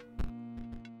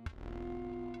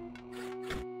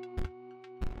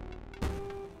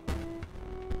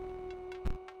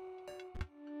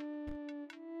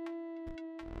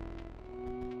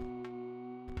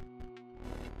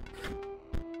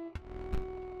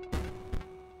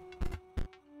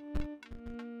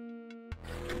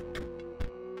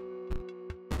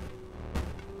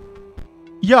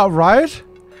 Yeah, right?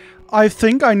 I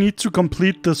think I need to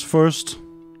complete this first.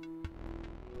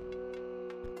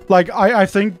 Like, I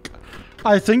think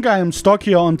I am stuck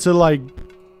here until I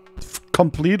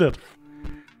complete it.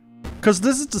 Because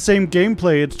this is the same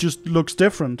gameplay, it just looks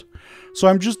different. So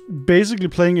I'm just basically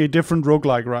playing a different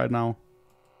roguelike right now.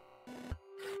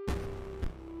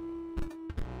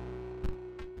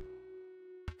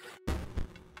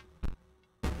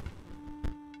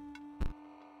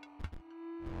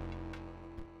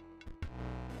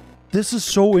 This is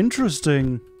so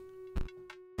interesting.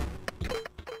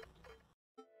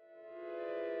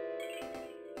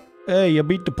 Hey, you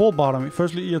beat the pole bottom.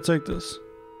 Firstly, you take this.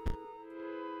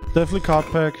 Definitely card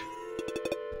pack.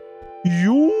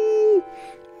 You.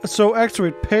 So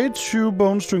activate. Pay 2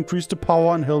 bones to increase the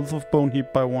power and health of bone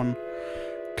heap by 1.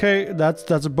 Okay, that's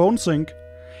a bone sink.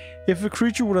 If a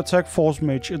creature would attack force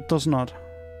mage, it does not.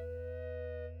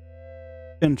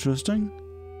 Interesting.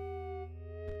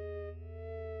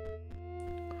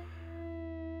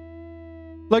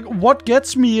 Like, what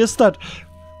gets me is that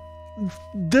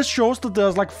this shows that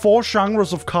there's like 4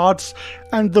 genres of cards,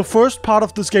 and the first part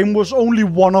of this game was only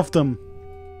one of them.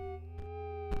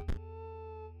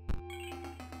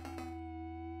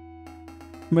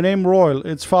 My name Royal,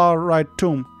 it's far right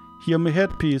tomb. Hear me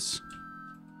headpiece.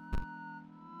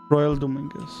 Royal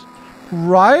Dominguez.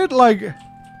 Right? Like...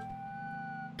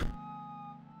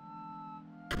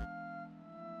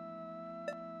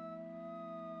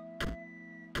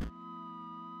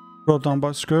 Brought down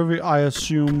by scurvy, I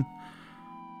assume.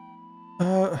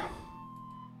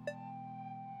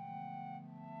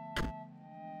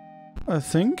 I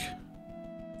think.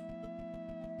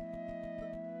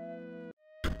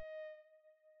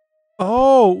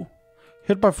 Oh!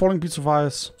 Hit by falling piece of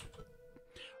ice.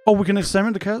 Oh, we can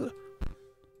examine the cat.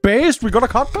 Based! We got a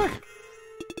card back!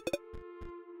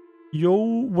 Yo,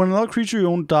 when another creature you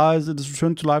own dies, it is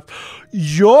returned to life.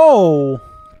 Yo!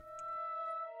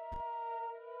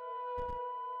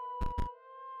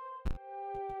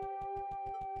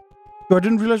 I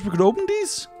didn't realize we could open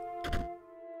these.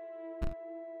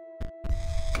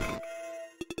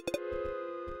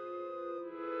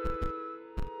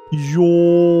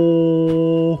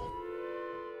 Yo.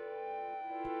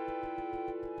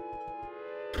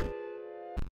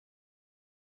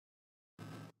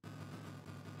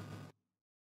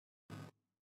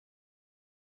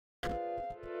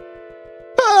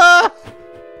 Ah!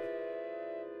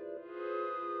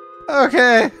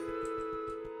 Okay.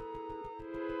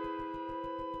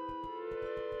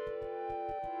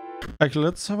 Actually,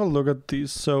 let's have a look at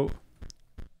these. So,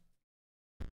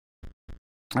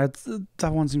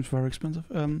 that one seems very expensive.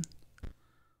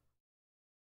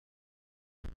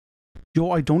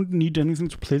 Yo, I don't need anything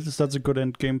to play this. That's a good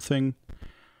end game thing.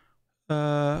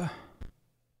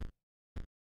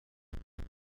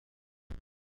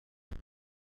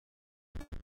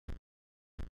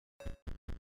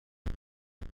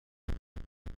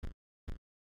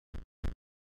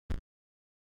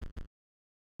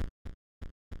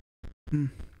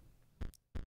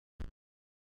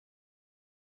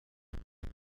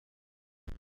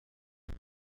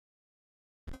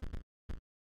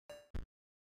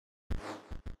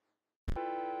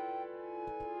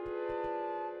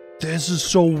 This is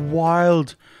so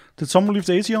wild. Did someone leave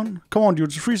the AC on? Come on, dude,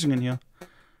 it's freezing in here.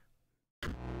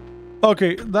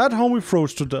 Okay, that homie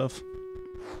froze to death.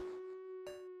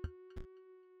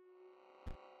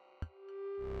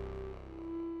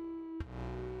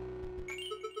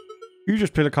 You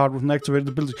just played a card with an activated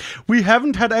ability. We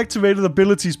haven't had activated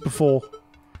abilities before.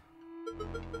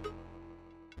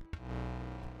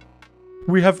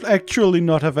 We have actually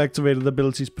not have activated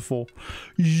abilities before.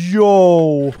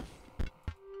 Yo!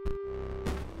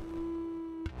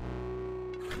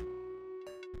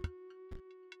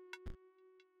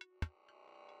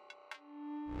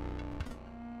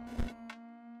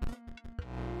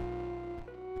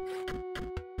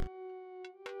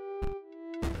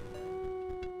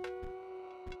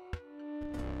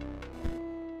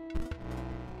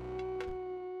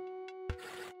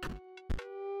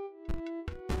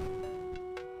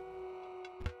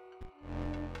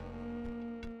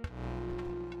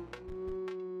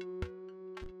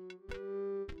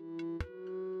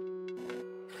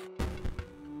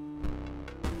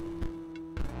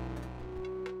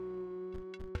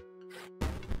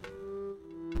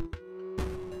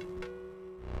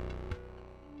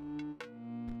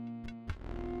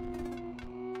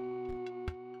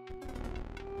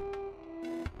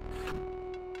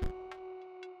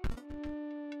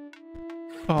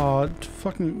 Oh,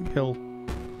 fucking hell.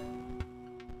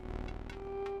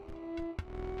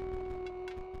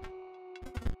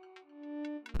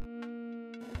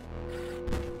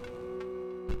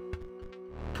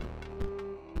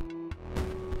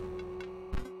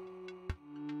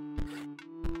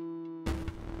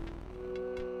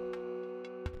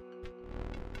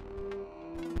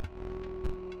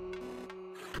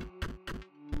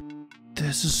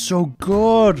 This is so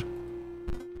good.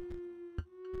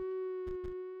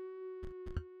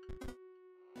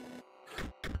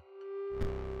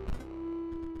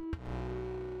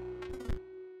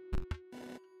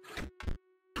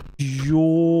 Yo.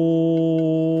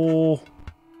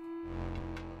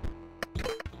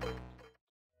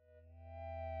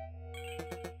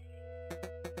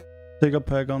 Take a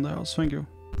pack on the house, thank you.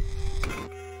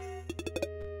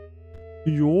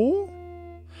 Yo.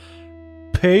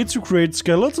 Pay to create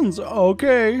skeletons,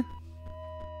 okay.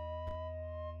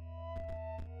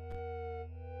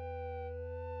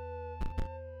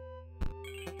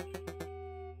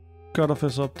 Gotta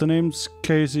fess up. The name's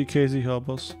Casey. Casey, help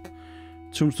us.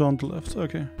 Tombstone on the left,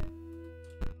 okay.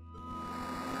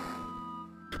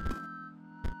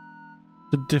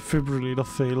 The defibrillator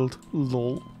failed.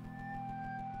 Lol.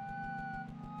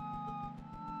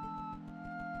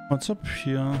 What's up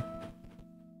here?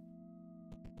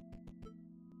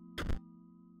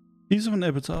 Piece of an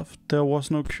epitaph. There was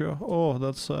no cure. Oh,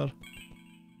 that's sad.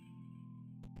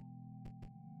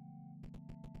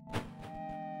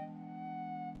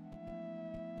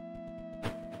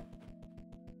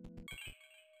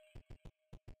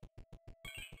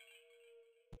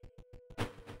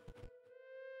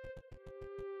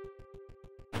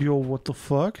 Yo, what the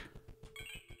fuck?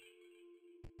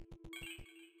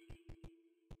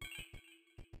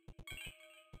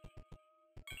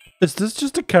 Is this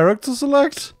just a character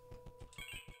select?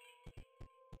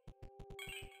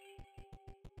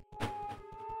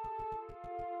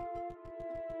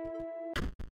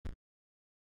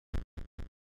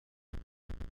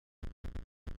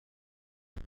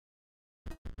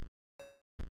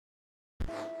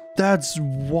 That's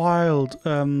wild.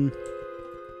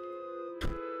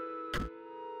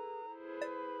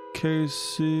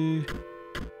 Casey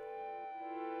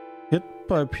hit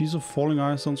by a piece of falling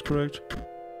ice sounds correct.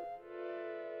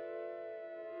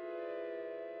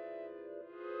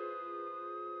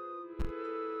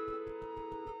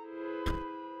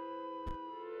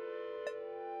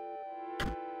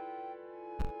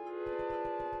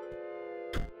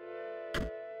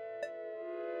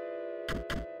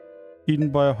 Eaten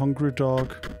by a hungry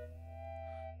dog.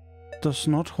 Does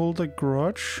not hold a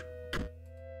grudge.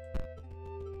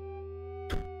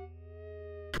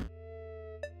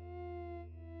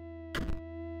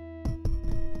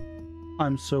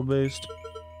 I'm so based.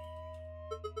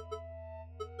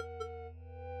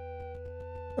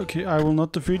 Okay, I will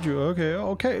not defeat you. Okay,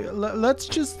 okay. Let's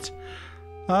just...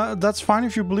 that's fine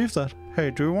if you believe that.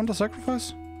 Hey, do you want a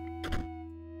sacrifice?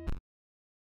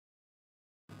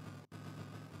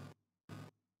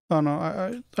 Oh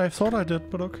no, I thought I did,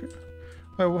 but okay.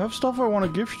 I will have stuff I want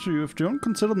to give to you. If you don't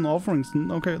consider them offerings,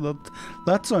 then okay,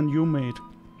 that's on you, mate.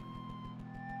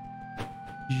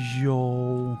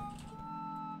 Yo.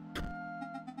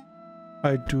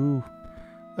 I do.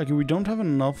 Like, we don't have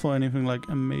enough for anything like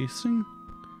amazing.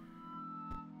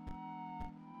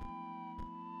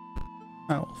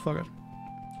 Oh, fuck it.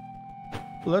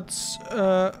 Let's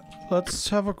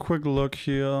have a quick look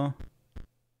here.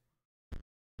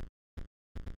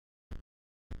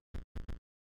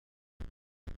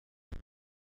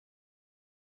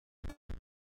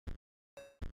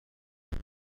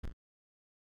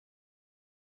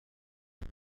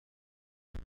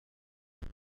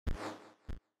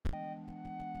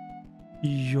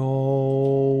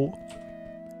 Yo,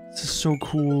 this is so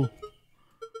cool.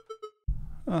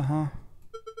 Uh-huh.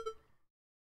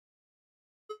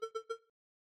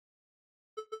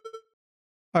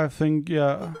 I think,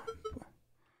 yeah.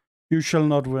 You shall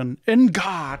not win. In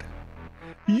God!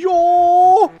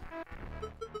 Yo!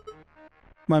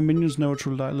 My minions never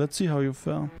truly die. Let's see how you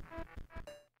fare.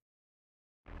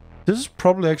 This is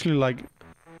probably actually like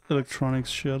electronics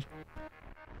shit.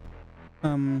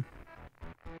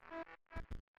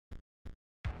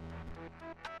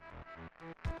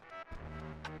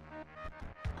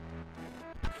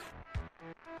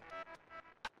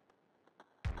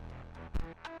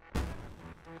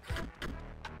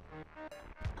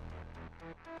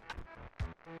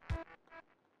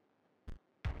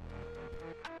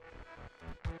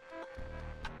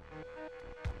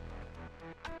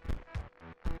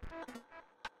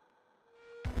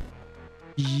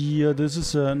 Yeah, this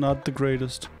is not the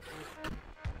greatest.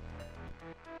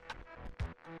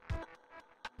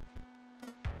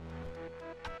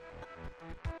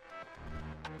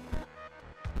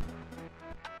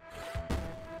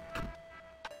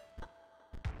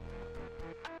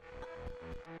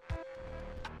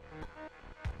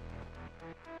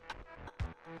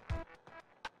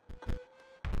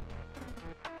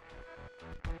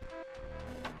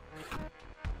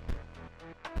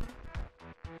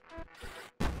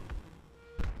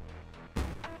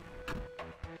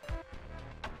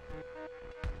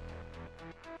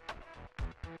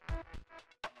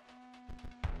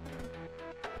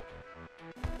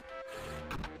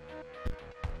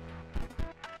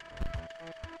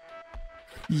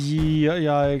 Yeah,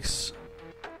 yikes.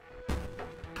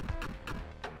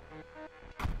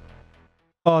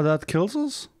 Oh, that kills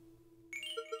us?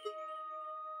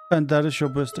 And that is your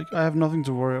bistic. I have nothing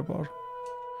to worry about.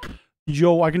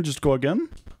 Yo, I can just go again?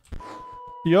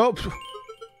 Yup.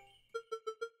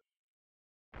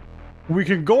 We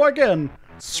can go again!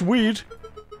 Sweet!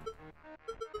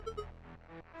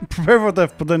 Prepare for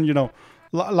death, but then, you know,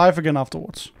 life again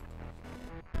afterwards.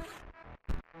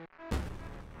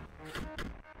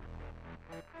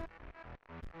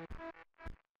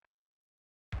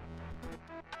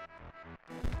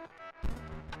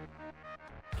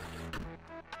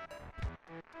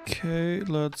 Okay,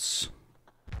 let's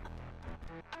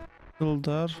build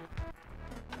that.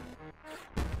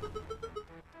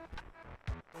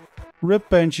 Rip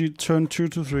Banshee, turn 2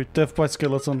 to 3. Death by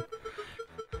skeleton.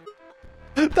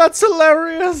 That's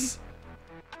hilarious!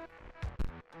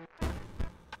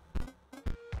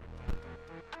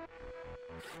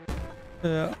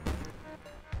 Yeah.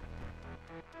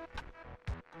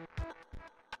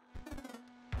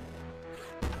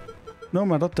 No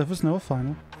matter, death is never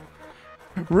final.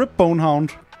 Rip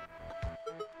Bonehound.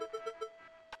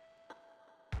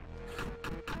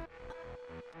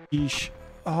 Yeesh.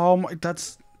 Oh my,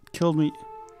 that's killed me.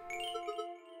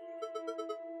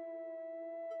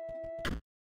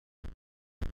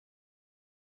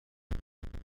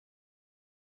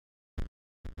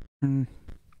 Hmm.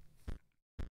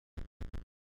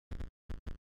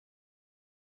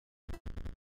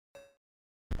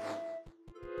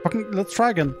 Fucking, let's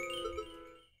try again.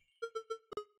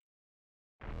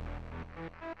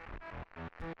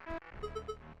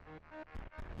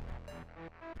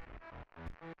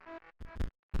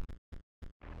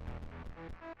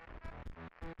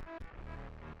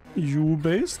 You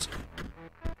based?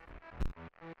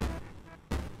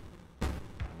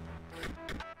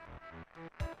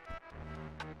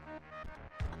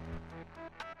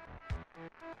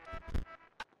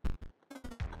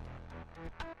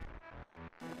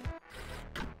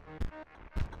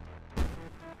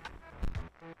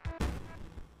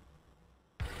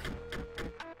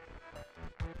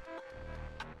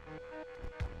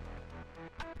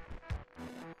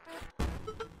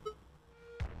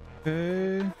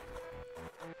 Okay.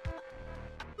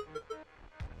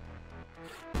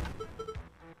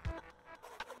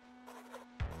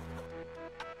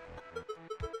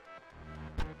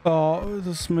 Oh,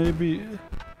 this may be...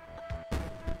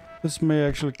 This may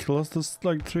actually kill us. This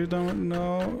like 3 damage.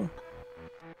 No.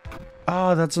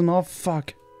 Ah, that's enough.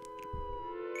 Fuck.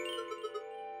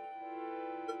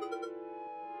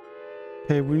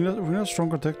 Hey, we need a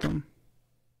stronger deck then.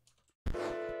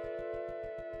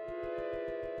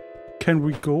 Can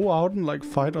we go out and like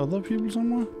fight other people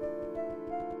somewhere?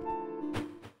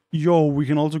 Yo, we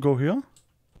can also go here.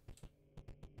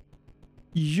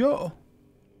 Yo.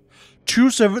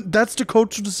 2-7. That's the code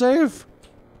to the save.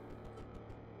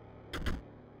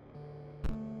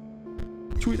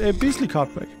 Sweet, a beastly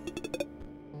card back.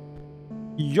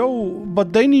 Yo,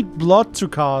 but they need blood to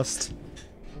cast.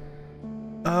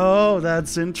 Oh,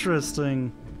 that's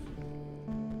interesting.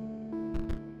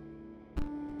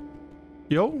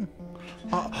 Yo.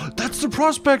 That's the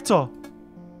prospector.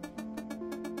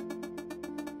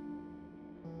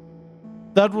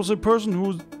 That was a person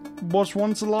who was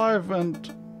once alive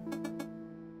and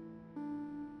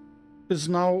is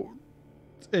now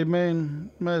a main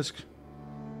mask.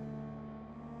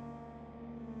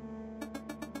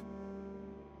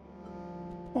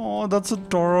 Oh, that's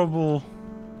adorable.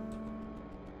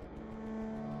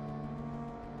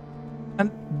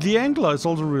 And the angler is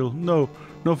also real. No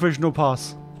fish, no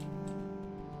pass.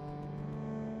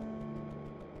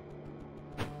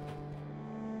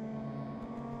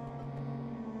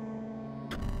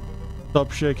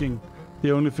 Stop shaking.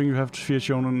 The only thing you have to fear is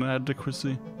your own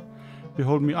inadequacy.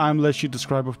 Behold me, I am Leshy, the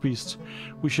scribe of beasts.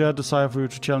 We share a desire for you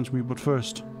to challenge me, but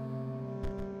first...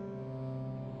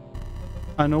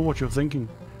 I know what you're thinking.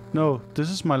 No, this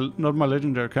is not my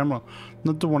legendary camera.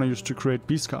 Not the one I used to create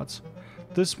beast cards.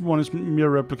 This one is mere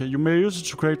replica. You may use it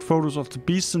to create photos of the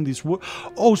beasts in these woods.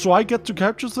 Oh, so I get to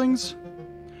capture things?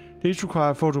 They each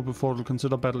require a photo before they'll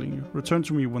consider battling you. Return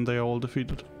to me when they are all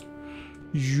defeated.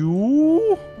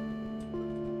 You?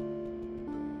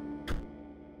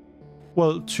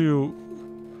 Well, 2,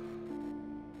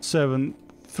 7,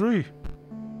 3.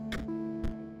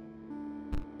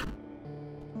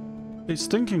 A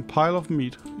stinking pile of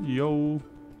meat. Yo.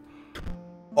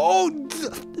 Oh,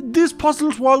 these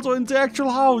puzzles worlds are in the actual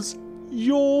house.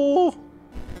 Yo.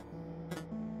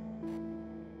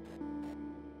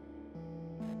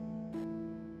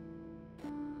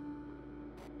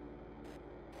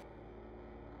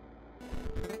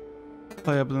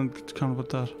 Oh yeah, but then it's kind of with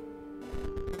that.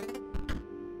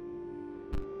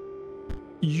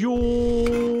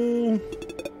 Yo!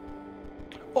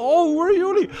 Oh,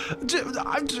 really?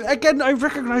 Again, I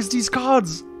recognize these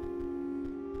cards!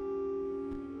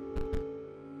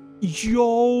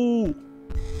 Yo!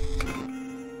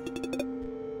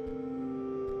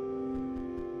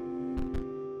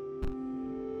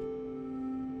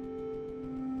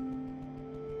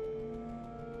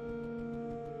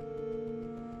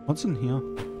 What's in here?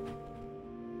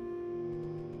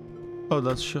 Oh,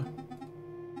 that's sure.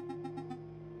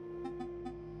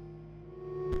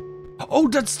 Oh,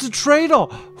 that's the trader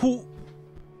who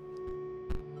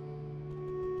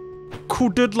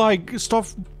did like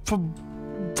stuff for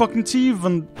fucking teeth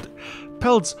and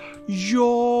pelts.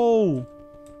 Yo.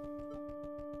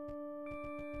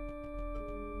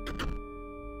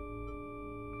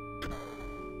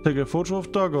 Take a photo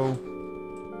of Doggo.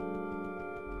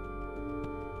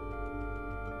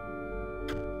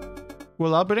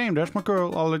 Well, I'll be damned. That's my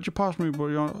girl. I'll let you pass me, but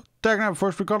you know, dang it,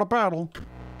 first we got a battle.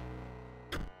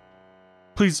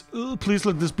 Please, please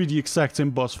let this be the exact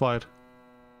same boss fight.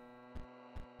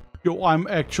 Yo, I'm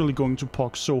actually going to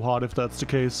poke so hard if that's the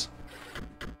case.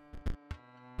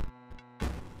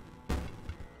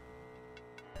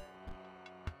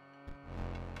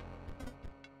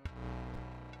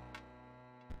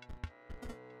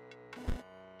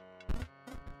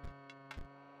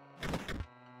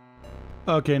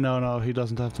 Okay, no, he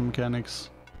doesn't have the mechanics.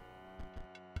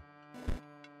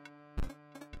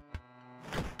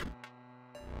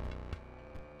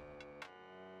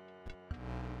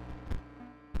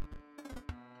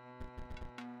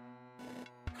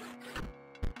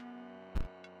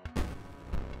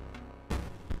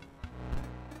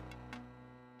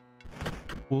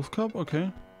 Wolf Cup,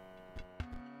 okay.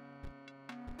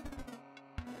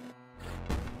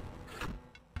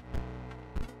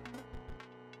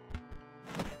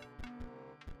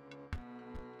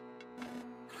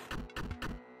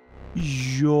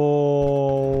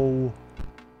 Yo.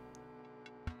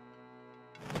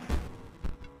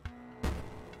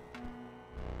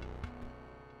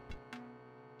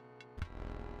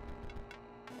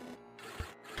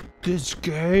 This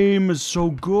game is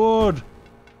so good.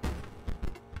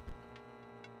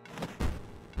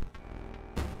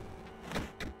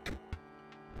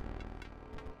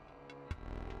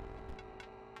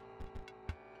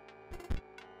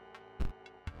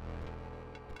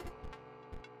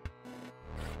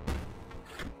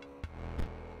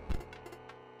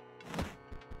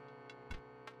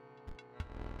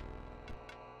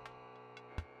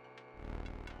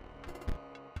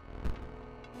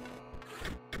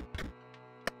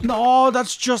 No,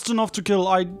 that's just enough to kill.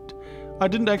 I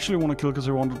didn't actually want to kill because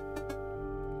I wanted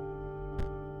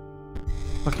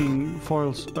fucking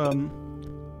foils.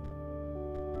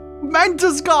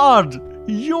 Mantis Guard!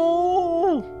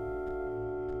 Yo!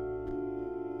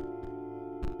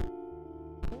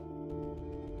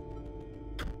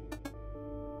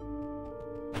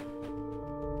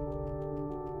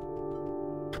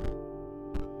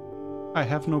 I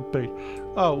have no bait.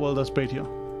 Oh, well, there's bait here.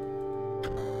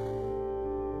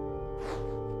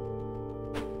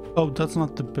 Oh, that's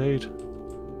not the bait.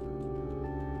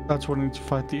 That's what I need to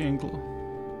fight the angler.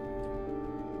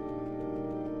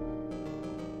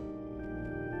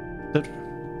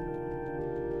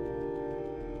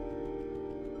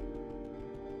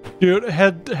 Dude,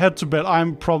 head to bed.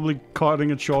 I'm probably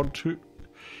cutting it short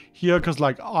here because,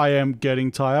 like, I am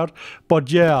getting tired.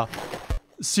 But yeah,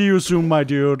 see you soon, my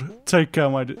dude. Take care,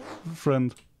 my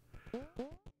friend.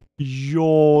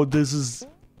 Yo, this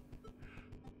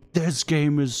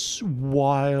game is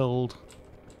wild.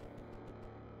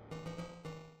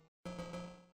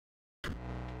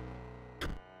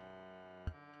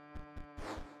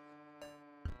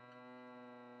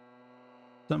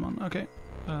 Someone, okay.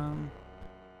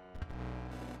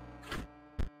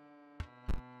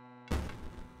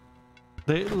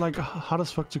 They like hard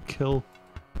as fuck to kill.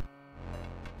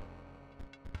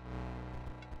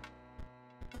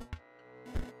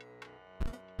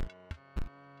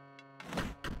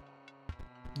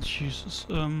 Jesus,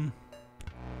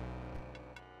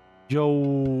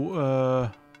 yo,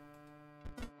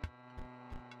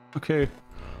 okay,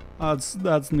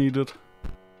 that's needed.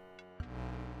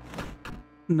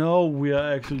 No, we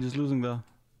are actually just losing there.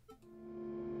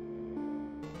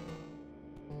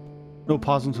 No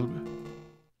pass until.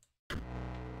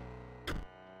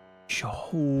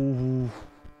 Yo.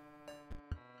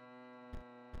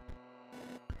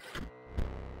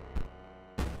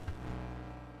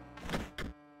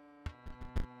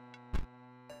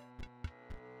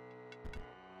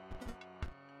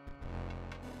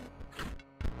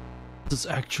 This is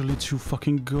actually too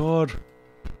fucking good.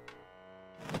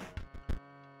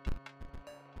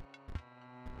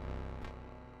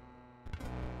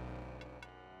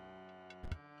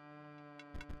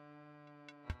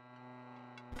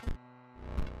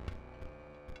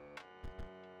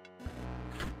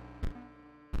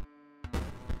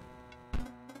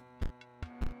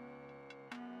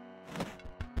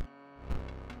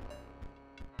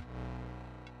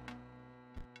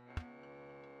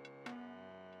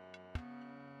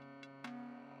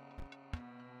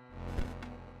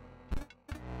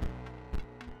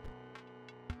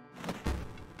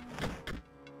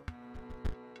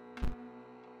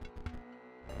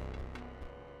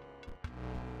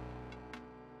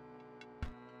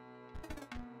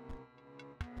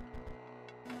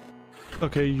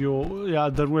 Okay, yeah,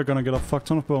 then we're gonna get a fuck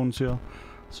ton of bones here.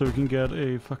 So we can get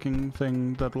a fucking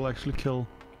thing that will actually kill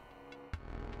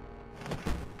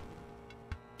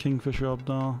Kingfisher up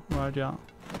there. Right, yeah.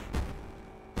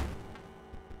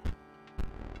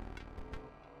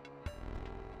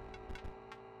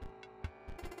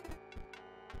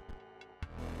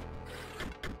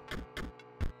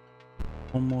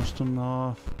 Almost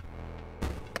enough.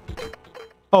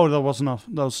 Oh, that was enough.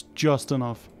 That was just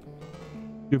enough.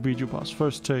 You beat your pass.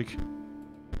 First take.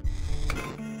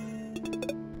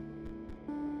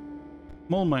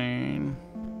 Molemain.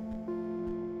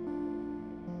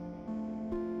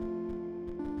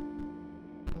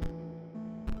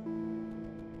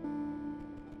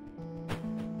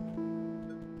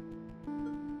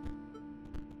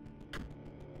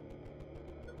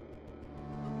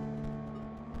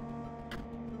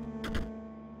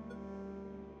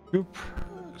 Oop.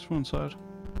 It's one side.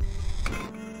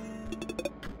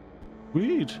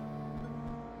 Sweet.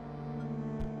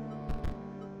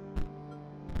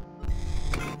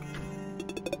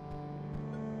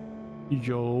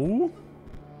 Yo.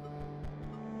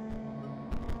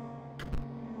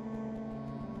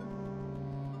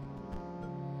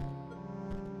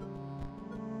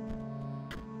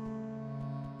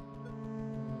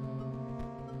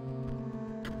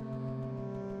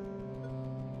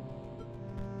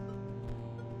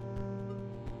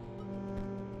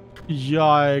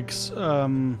 Yikes.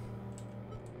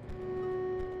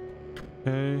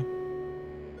 Okay.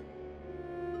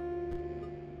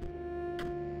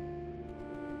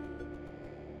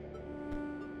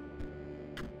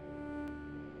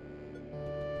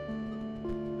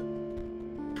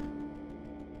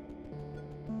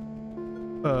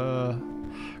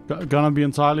 Gonna be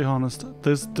entirely honest,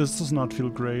 this does not feel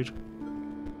great.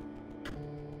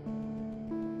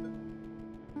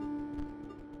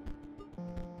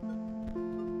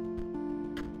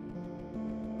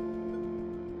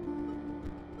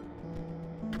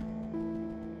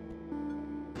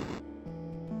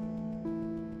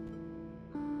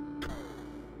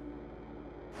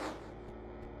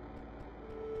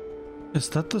 Is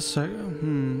that the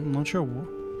second? Not sure.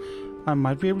 I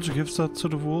might be able to give that to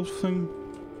the wolf thing.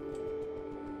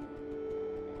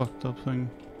 Fucked up thing.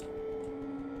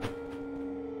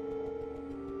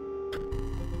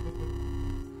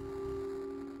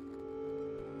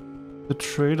 The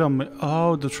trader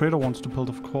oh, the trader wants to build,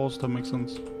 of course, that makes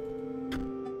sense.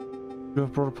 You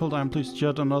have brought a pulled iron, please.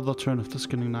 Yet another turn of the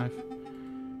skinning knife.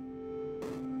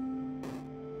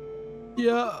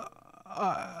 Yeah.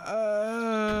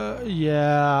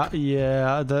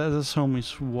 Yeah, this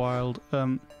homie's wild.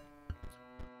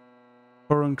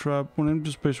 Burrowing trap. When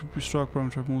empty space would be struck,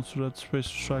 burrowing trap moves to that space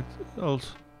to strike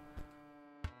else.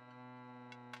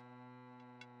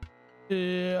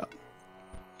 Yeah.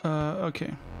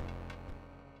 Okay.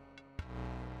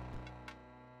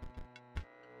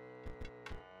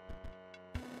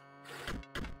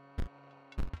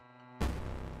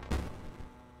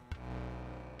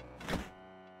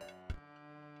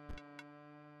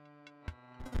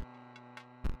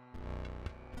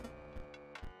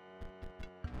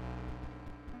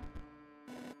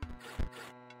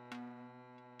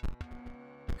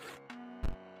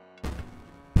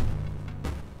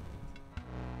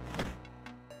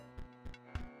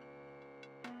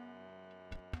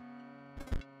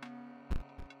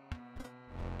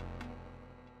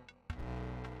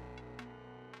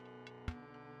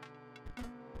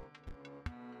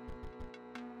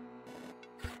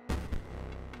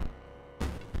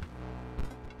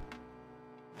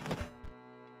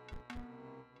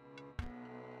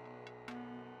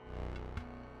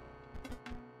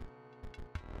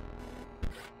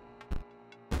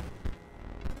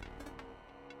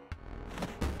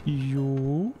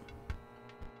 Jo.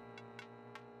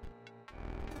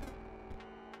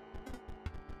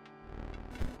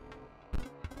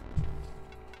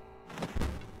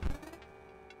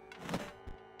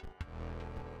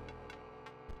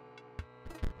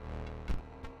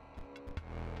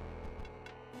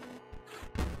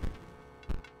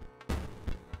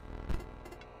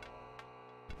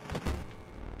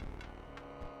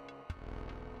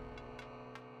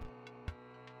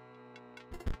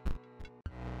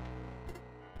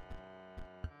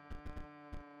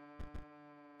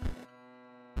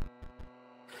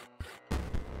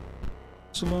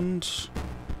 Excellent.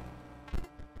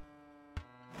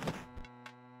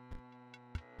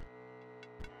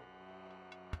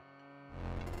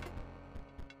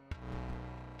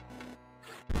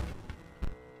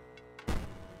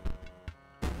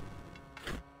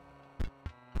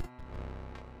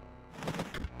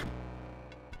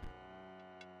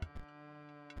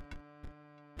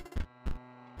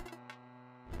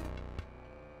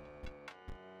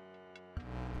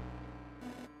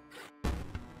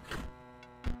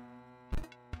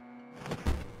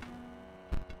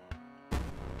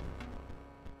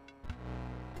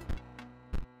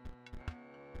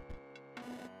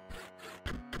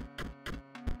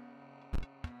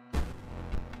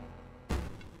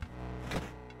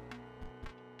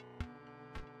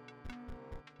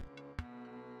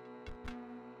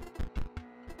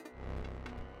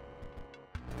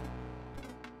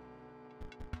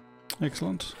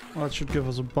 Excellent. That should give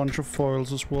us a bunch of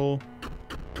foils as well.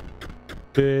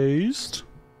 Based.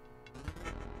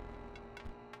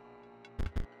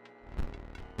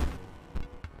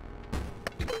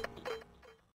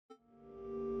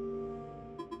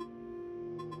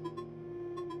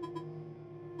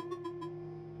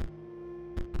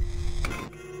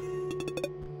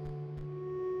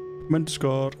 Men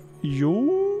Scott.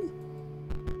 Jo.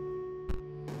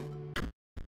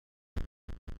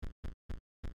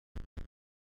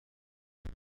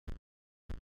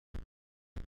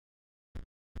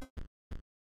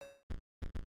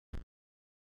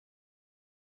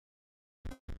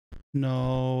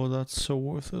 No, that's so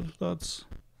worth it. That's...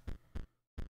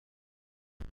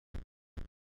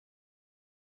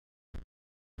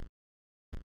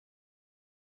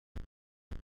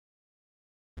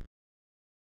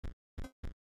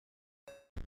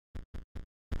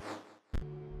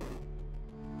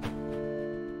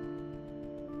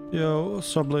 Yo,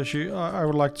 Subleshi, I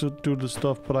would like to do this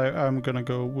stuff, but I'm gonna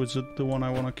go visit the one I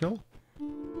wanna kill.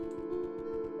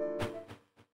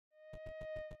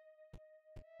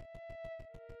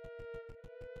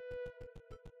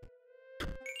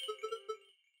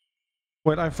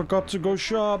 Wait, I forgot to go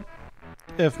shop.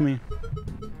 F me.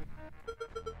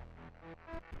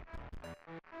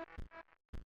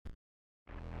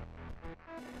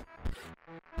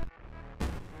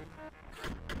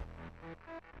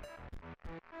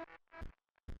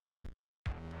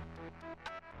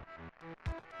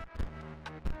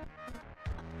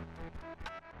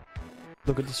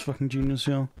 Look at this fucking genius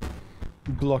here.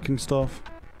 Blocking stuff.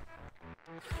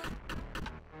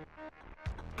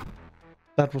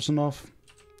 That was enough.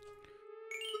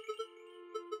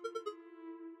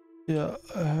 Yeah.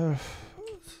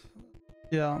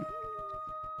 Yeah.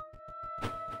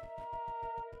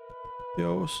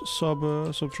 Yo,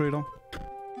 sub trader.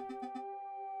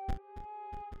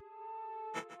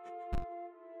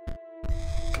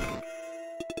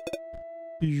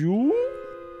 You?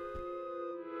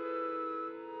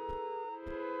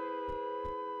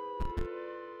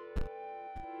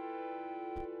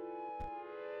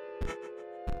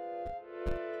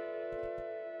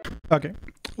 Okay,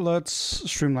 let's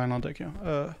streamline our deck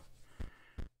here.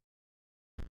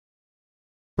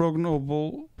 Broken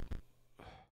Opal.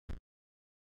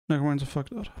 Necromancer, fuck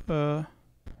that.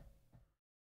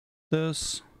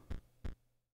 This.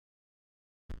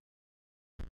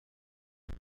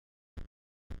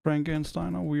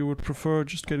 Frankensteiner, we would prefer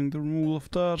just getting the removal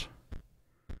of that.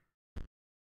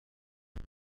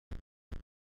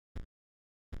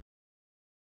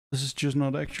 This is just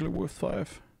not actually worth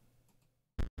 5.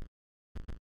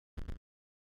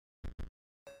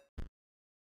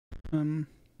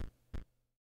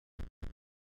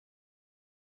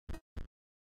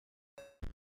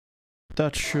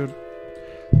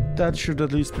 That should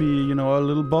at least be, you know, a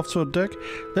little buff to our deck.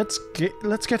 Let's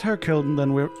get her killed and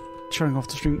then we're turning off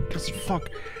the stream. Cause fuck,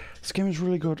 this game is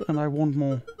really good and I want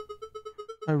more.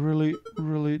 I really,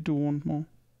 really do want more.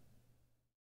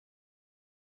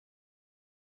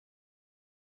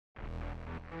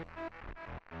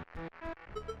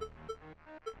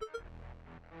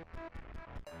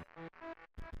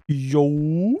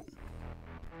 Yo.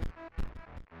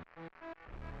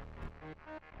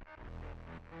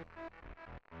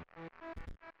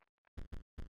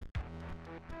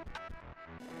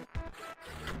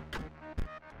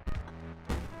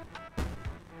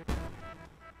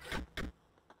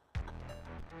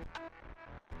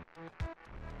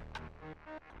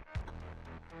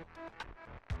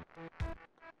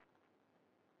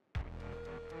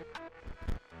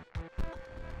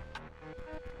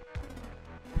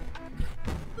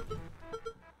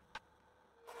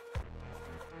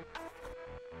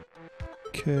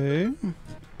 Okay.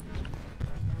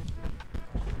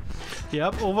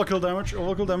 Yep, overkill damage.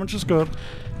 Overkill damage is good.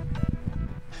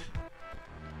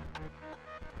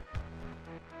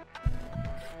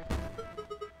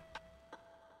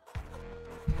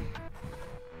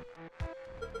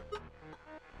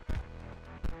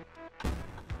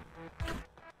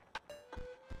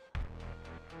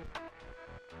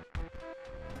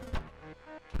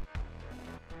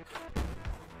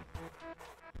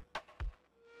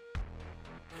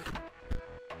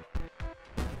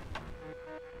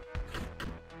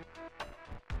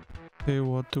 Okay,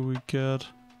 what do we get?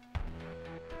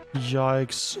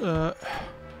 Yikes.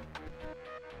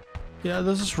 Yeah,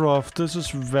 this is rough. This is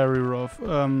very rough.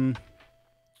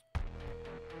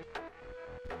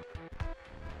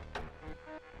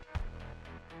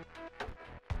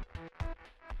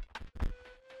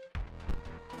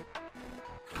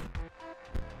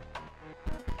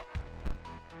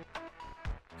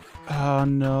 Ah,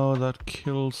 no, that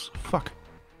kills. Fuck.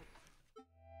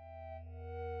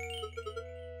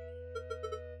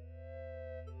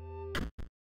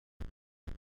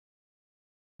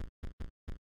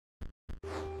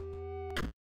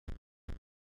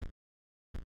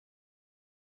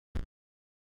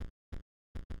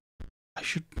 I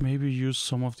should maybe use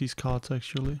some of these cards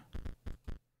actually.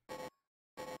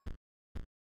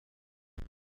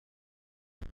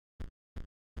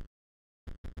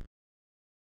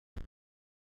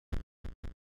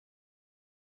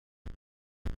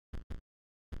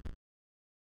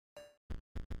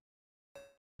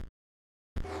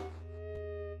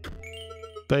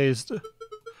 Based.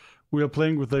 We are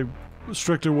playing with a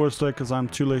strictly worse deck because I'm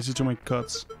too lazy to make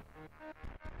cuts.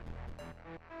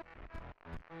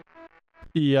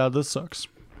 Yeah, this sucks.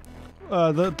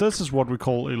 This is what we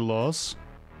call a loss.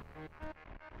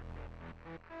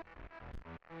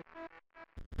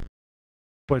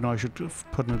 Wait, no, I should have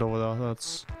put it over there.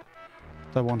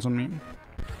 That one's on me.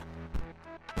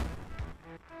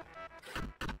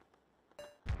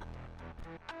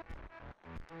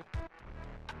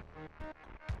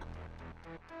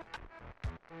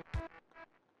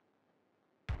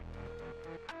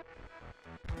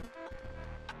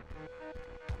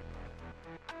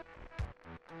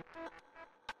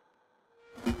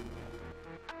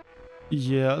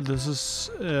 Yeah, this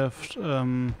is if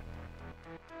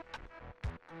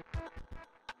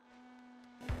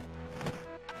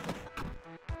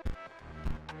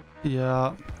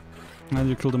yeah, and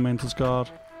you kill the Mantis guard,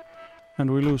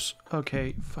 and we lose.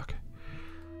 Okay, fuck.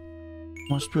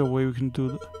 Must be a way we can do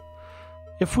that.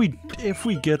 If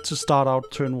we get to start out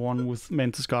turn 1 with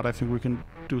Mantis guard, I think we can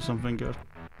do something good.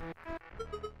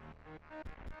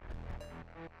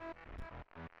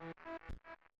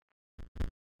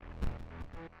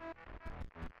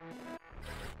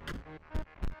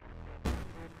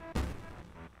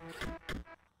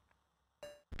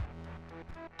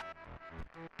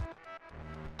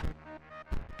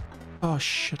 Oh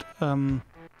shit, it's not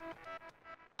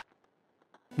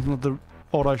the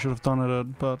order I should have done it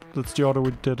in, but that's the order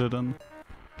we did it in.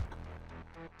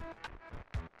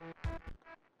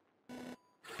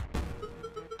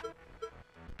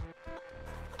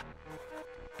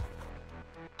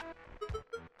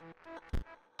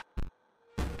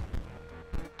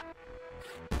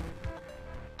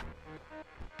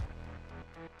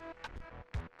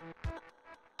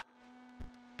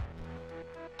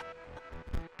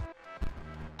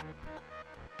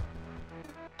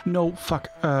 No, fuck,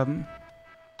 that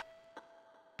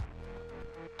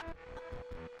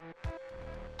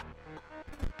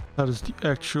is the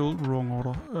actual wrong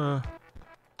order.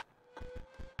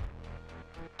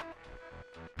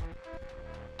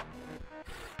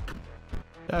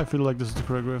 Yeah, I feel like this is the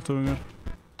correct way of doing it.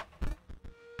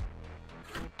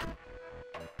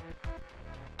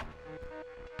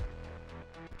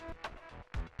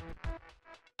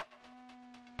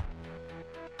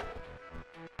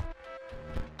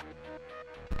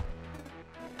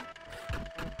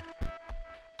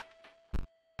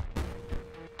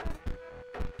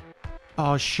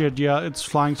 Oh shit, yeah, it's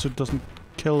flying so it doesn't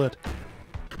kill it.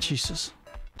 Jesus.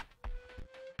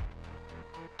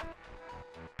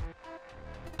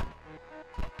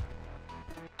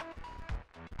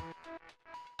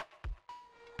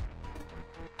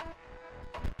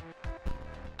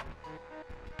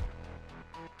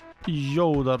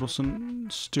 Yo, that was a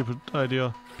stupid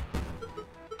idea.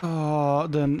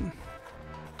 Then...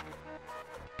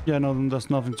 Yeah, no, then there's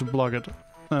nothing to block it.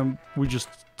 We just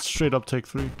straight up take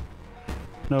 3.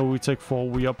 No, we take 4.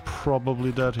 We are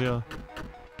probably dead here.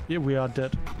 Yeah, we are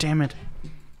dead. Damn it.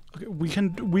 Okay, we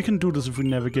can do this if we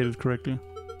navigate it correctly.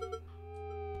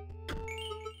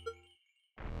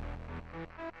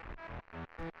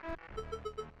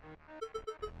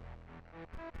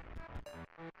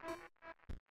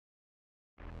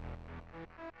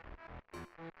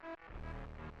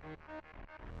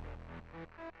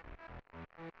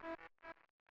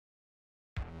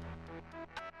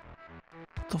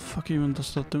 What the fuck even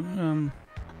does that do?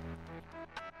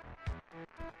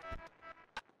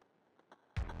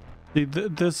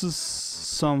 This is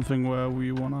something where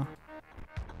we wanna...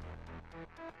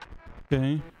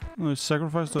 Okay, we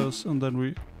sacrifice this and then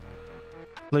we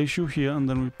place you here and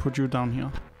then we put you down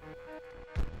here.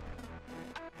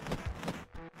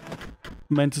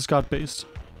 Mantis Guard based.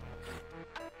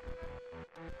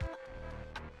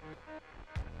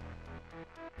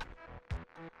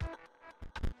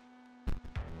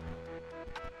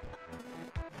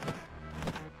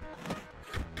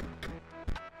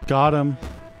 Got him.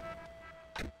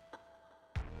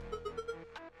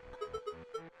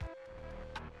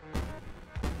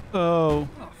 Oh.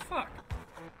 Oh, fuck.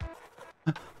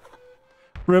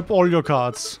 Rip all your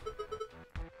cards.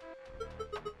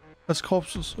 As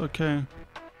corpses, okay.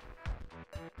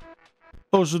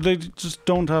 Oh, so they just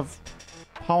don't have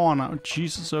power now.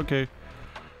 Jesus, okay.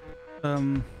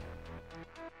 And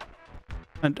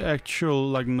actual,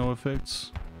 like, no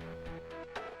effects.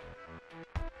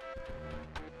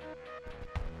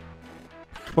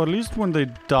 But at least when they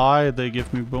die, they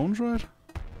give me bones, right?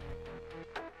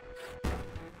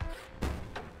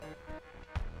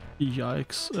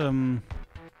 Yikes.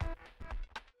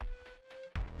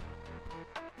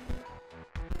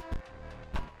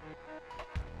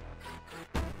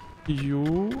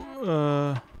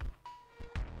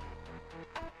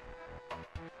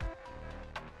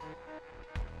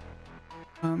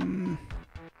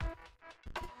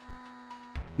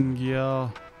 Yeah.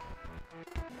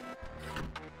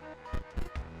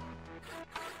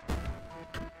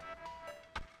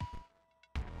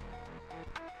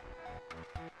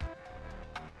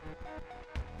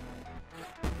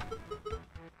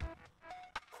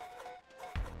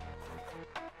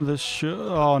 This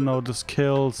oh no, this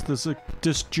kills. This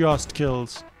just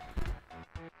kills.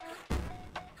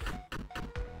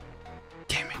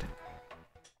 Damn it.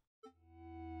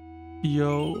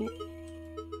 Yo.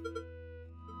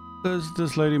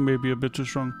 This lady may be a bit too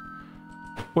strong.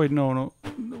 Wait, no.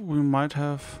 We might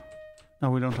have...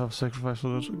 No, we don't have a sacrifice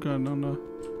for this. Okay, no.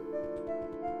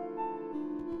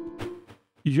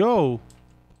 Yo!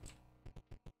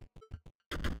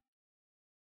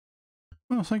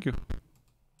 Oh, thank you.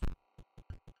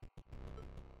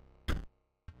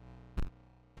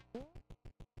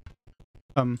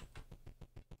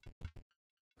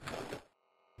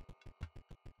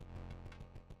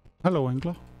 Hello,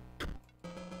 angler.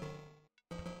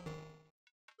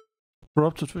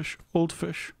 Corrupted fish, old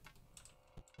fish.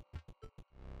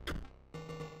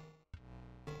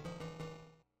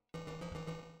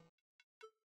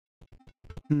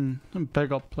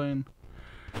 Backup plane.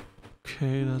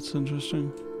 Okay, that's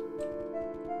interesting.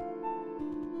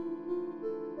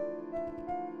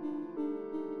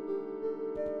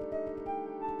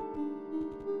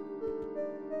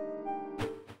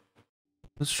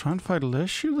 Let's try and fight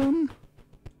Leshy then?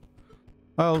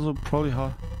 I also probably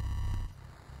hard.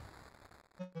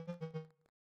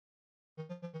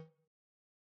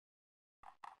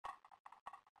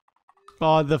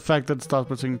 Oh, the fact that it starts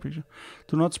by singing picture.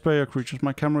 Do not spare your creatures.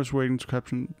 My camera is waiting to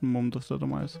capture the moment of their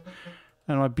demise.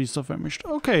 And my beasts are famished.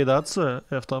 Okay, that's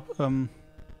effed up.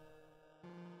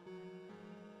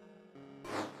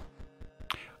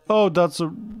 Oh, that's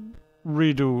a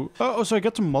redo. Oh, so I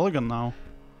get to mulligan now.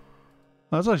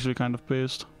 That's actually kind of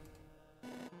pissed.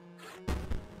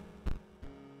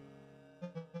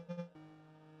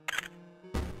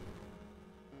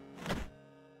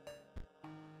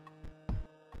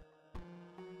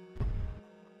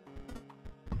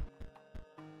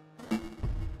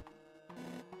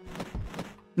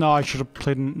 No, I should have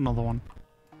played another one.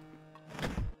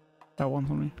 That one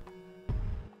for me.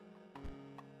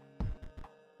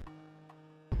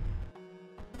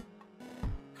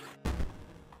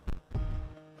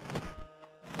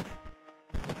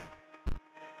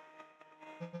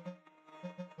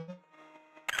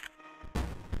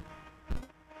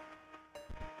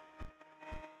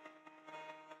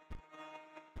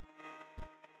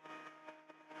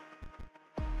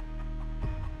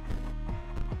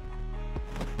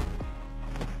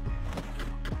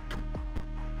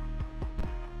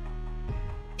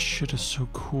 Shit is so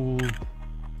cool.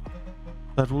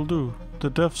 That will do.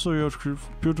 The depths of your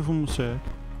beautiful mosaic.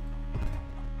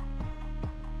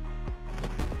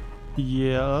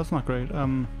 Yeah, that's not great.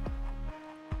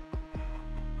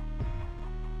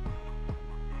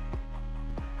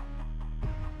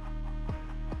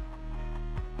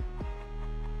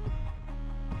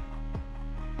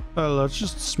 Let's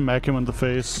just smack him in the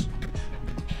face.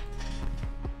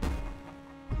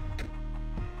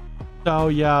 Oh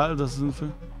yeah, that's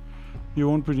the... You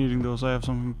won't be needing those, I have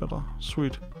something better.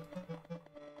 Sweet.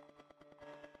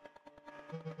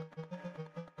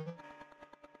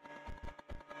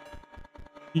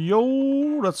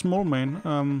 Yo, that's Mole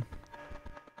Man.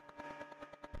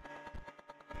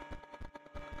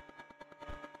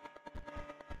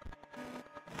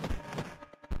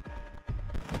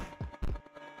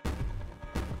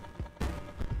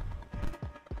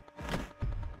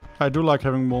 I do like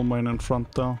having more men in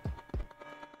front though.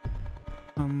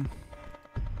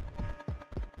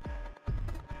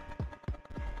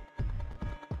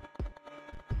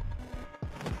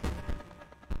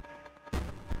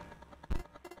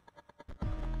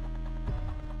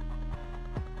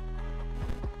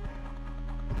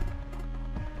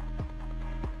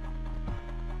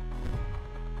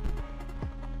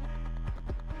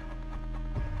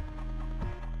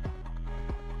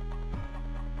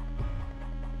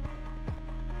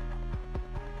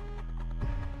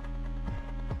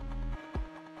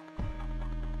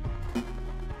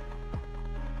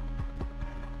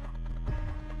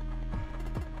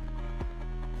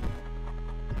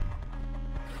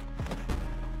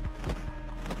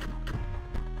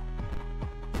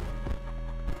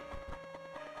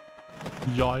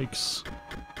 Yikes.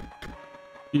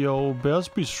 Yo, bears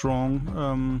be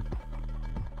strong.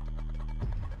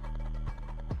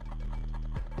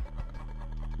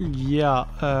 Yeah,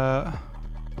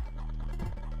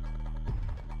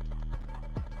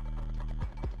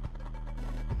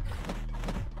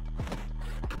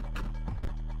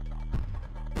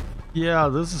 yeah,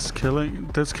 this is killing.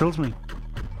 This kills me.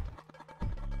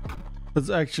 This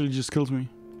actually just kills me.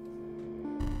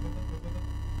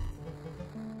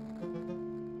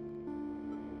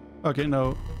 Okay,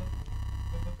 no.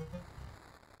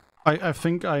 I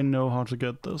think I know how to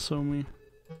get this, homie.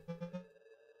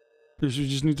 You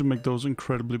just need to make those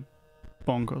incredibly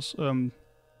bonkers.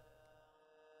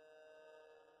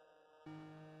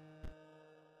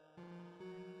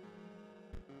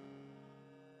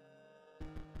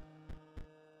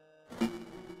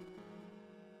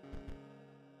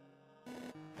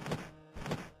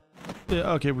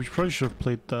 Yeah, okay, we probably should have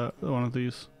played one of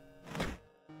these.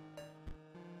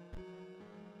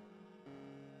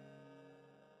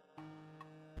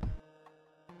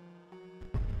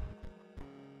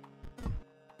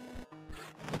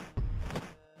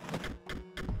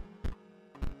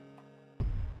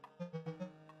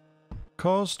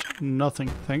 Cost nothing,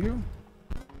 thank you.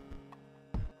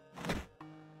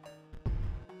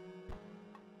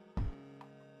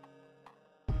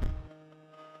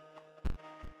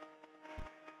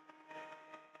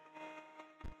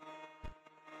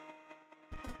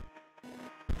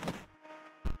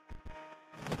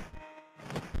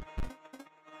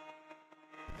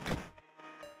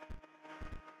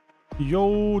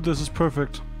 Yo, this is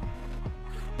perfect.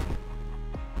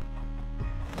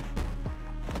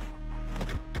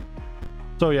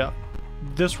 So yeah,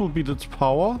 this will be its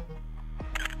power,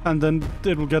 and then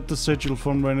it will get the sigil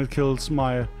from when it kills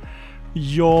my...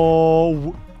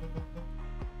 Yo!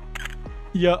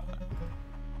 Yeah.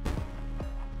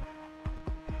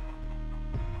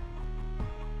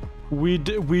 We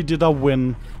did a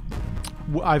win.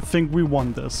 I think we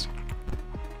won this.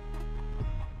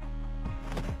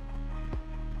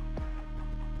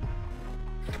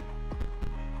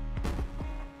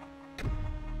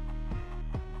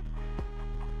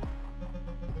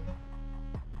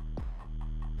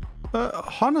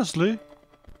 Honestly,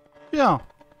 yeah.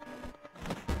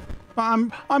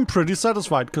 I'm pretty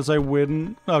satisfied because I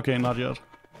win. Okay, not yet.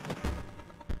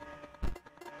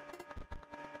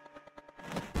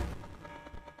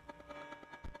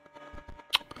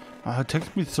 It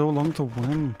takes me so long to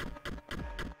win.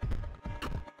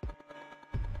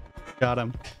 Got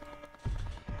him.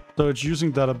 So it's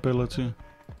using that ability.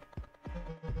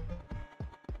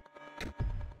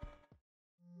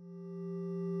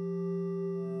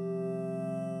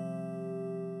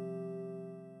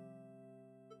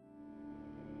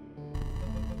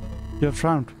 You have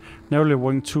triumphed. Narrowly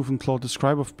avoiding tooth and claw, the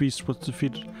scribe of beasts was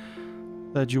defeated.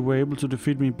 That you were able to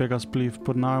defeat me beggars belief,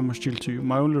 but now I must yield to you.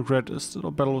 My only regret is that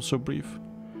our battle was so brief.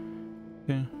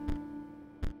 Okay.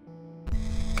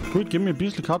 Good, give me a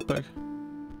beastly card back.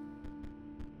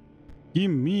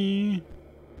 Give me...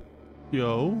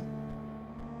 Yo.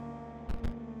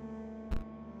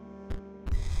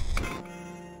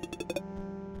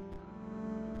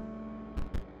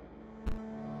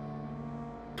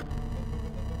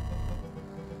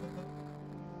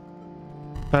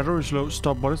 Battery is low.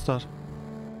 Stop. What is that?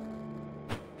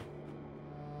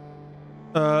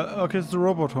 Okay, it's the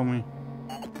robot, homie.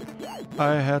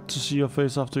 I had to see your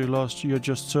face after you lost. You're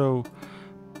just so...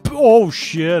 Oh,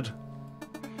 shit!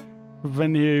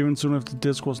 Been here even soon if the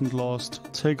disc wasn't lost.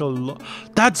 Take a look.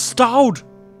 That's stout!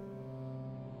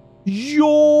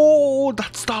 Yo!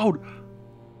 That's stout!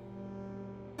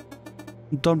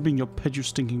 I'm done being your pet, you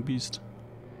stinking beast.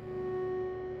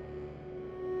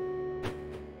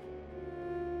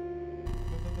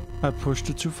 I pushed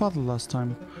it too far the last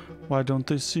time. Why don't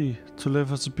they see? To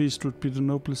live as a beast would be the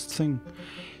noblest thing.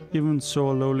 Even so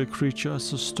a lowly creature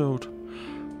as a stoat.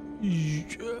 Yeah,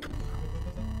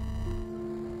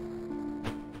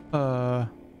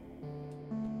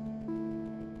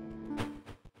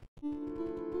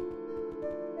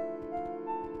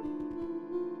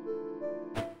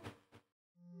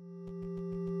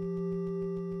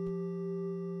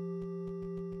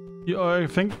 I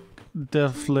think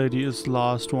Death Lady is the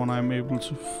last one I'm able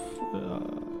to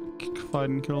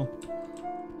fight and kill.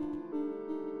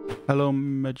 Hello,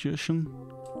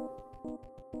 Magician.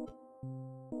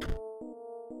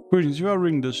 Greetings, if you are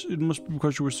reading this, it must be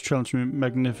because you wish to challenge me,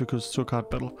 Magnificus, to a card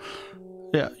battle.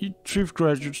 Yeah, you chief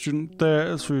graduate student, there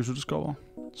is for you to discover.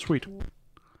 Sweet.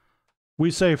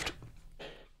 We saved.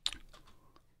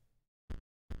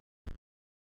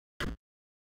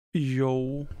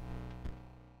 Yo.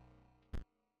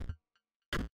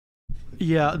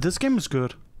 Yeah, this game is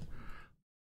good.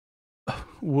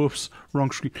 Whoops,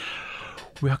 wrong screen.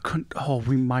 We are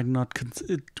we might not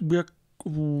we are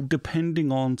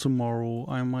depending on tomorrow.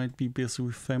 I might be busy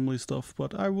with family stuff,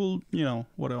 but I will, you know,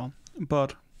 whatever.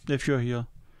 But if you're here,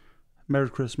 Merry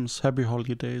Christmas, Happy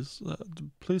Holidays.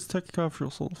 Please take care of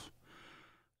yourself.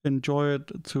 Enjoy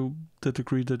it to the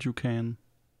degree that you can.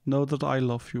 Know that I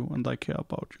love you and I care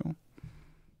about you.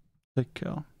 Take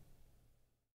care.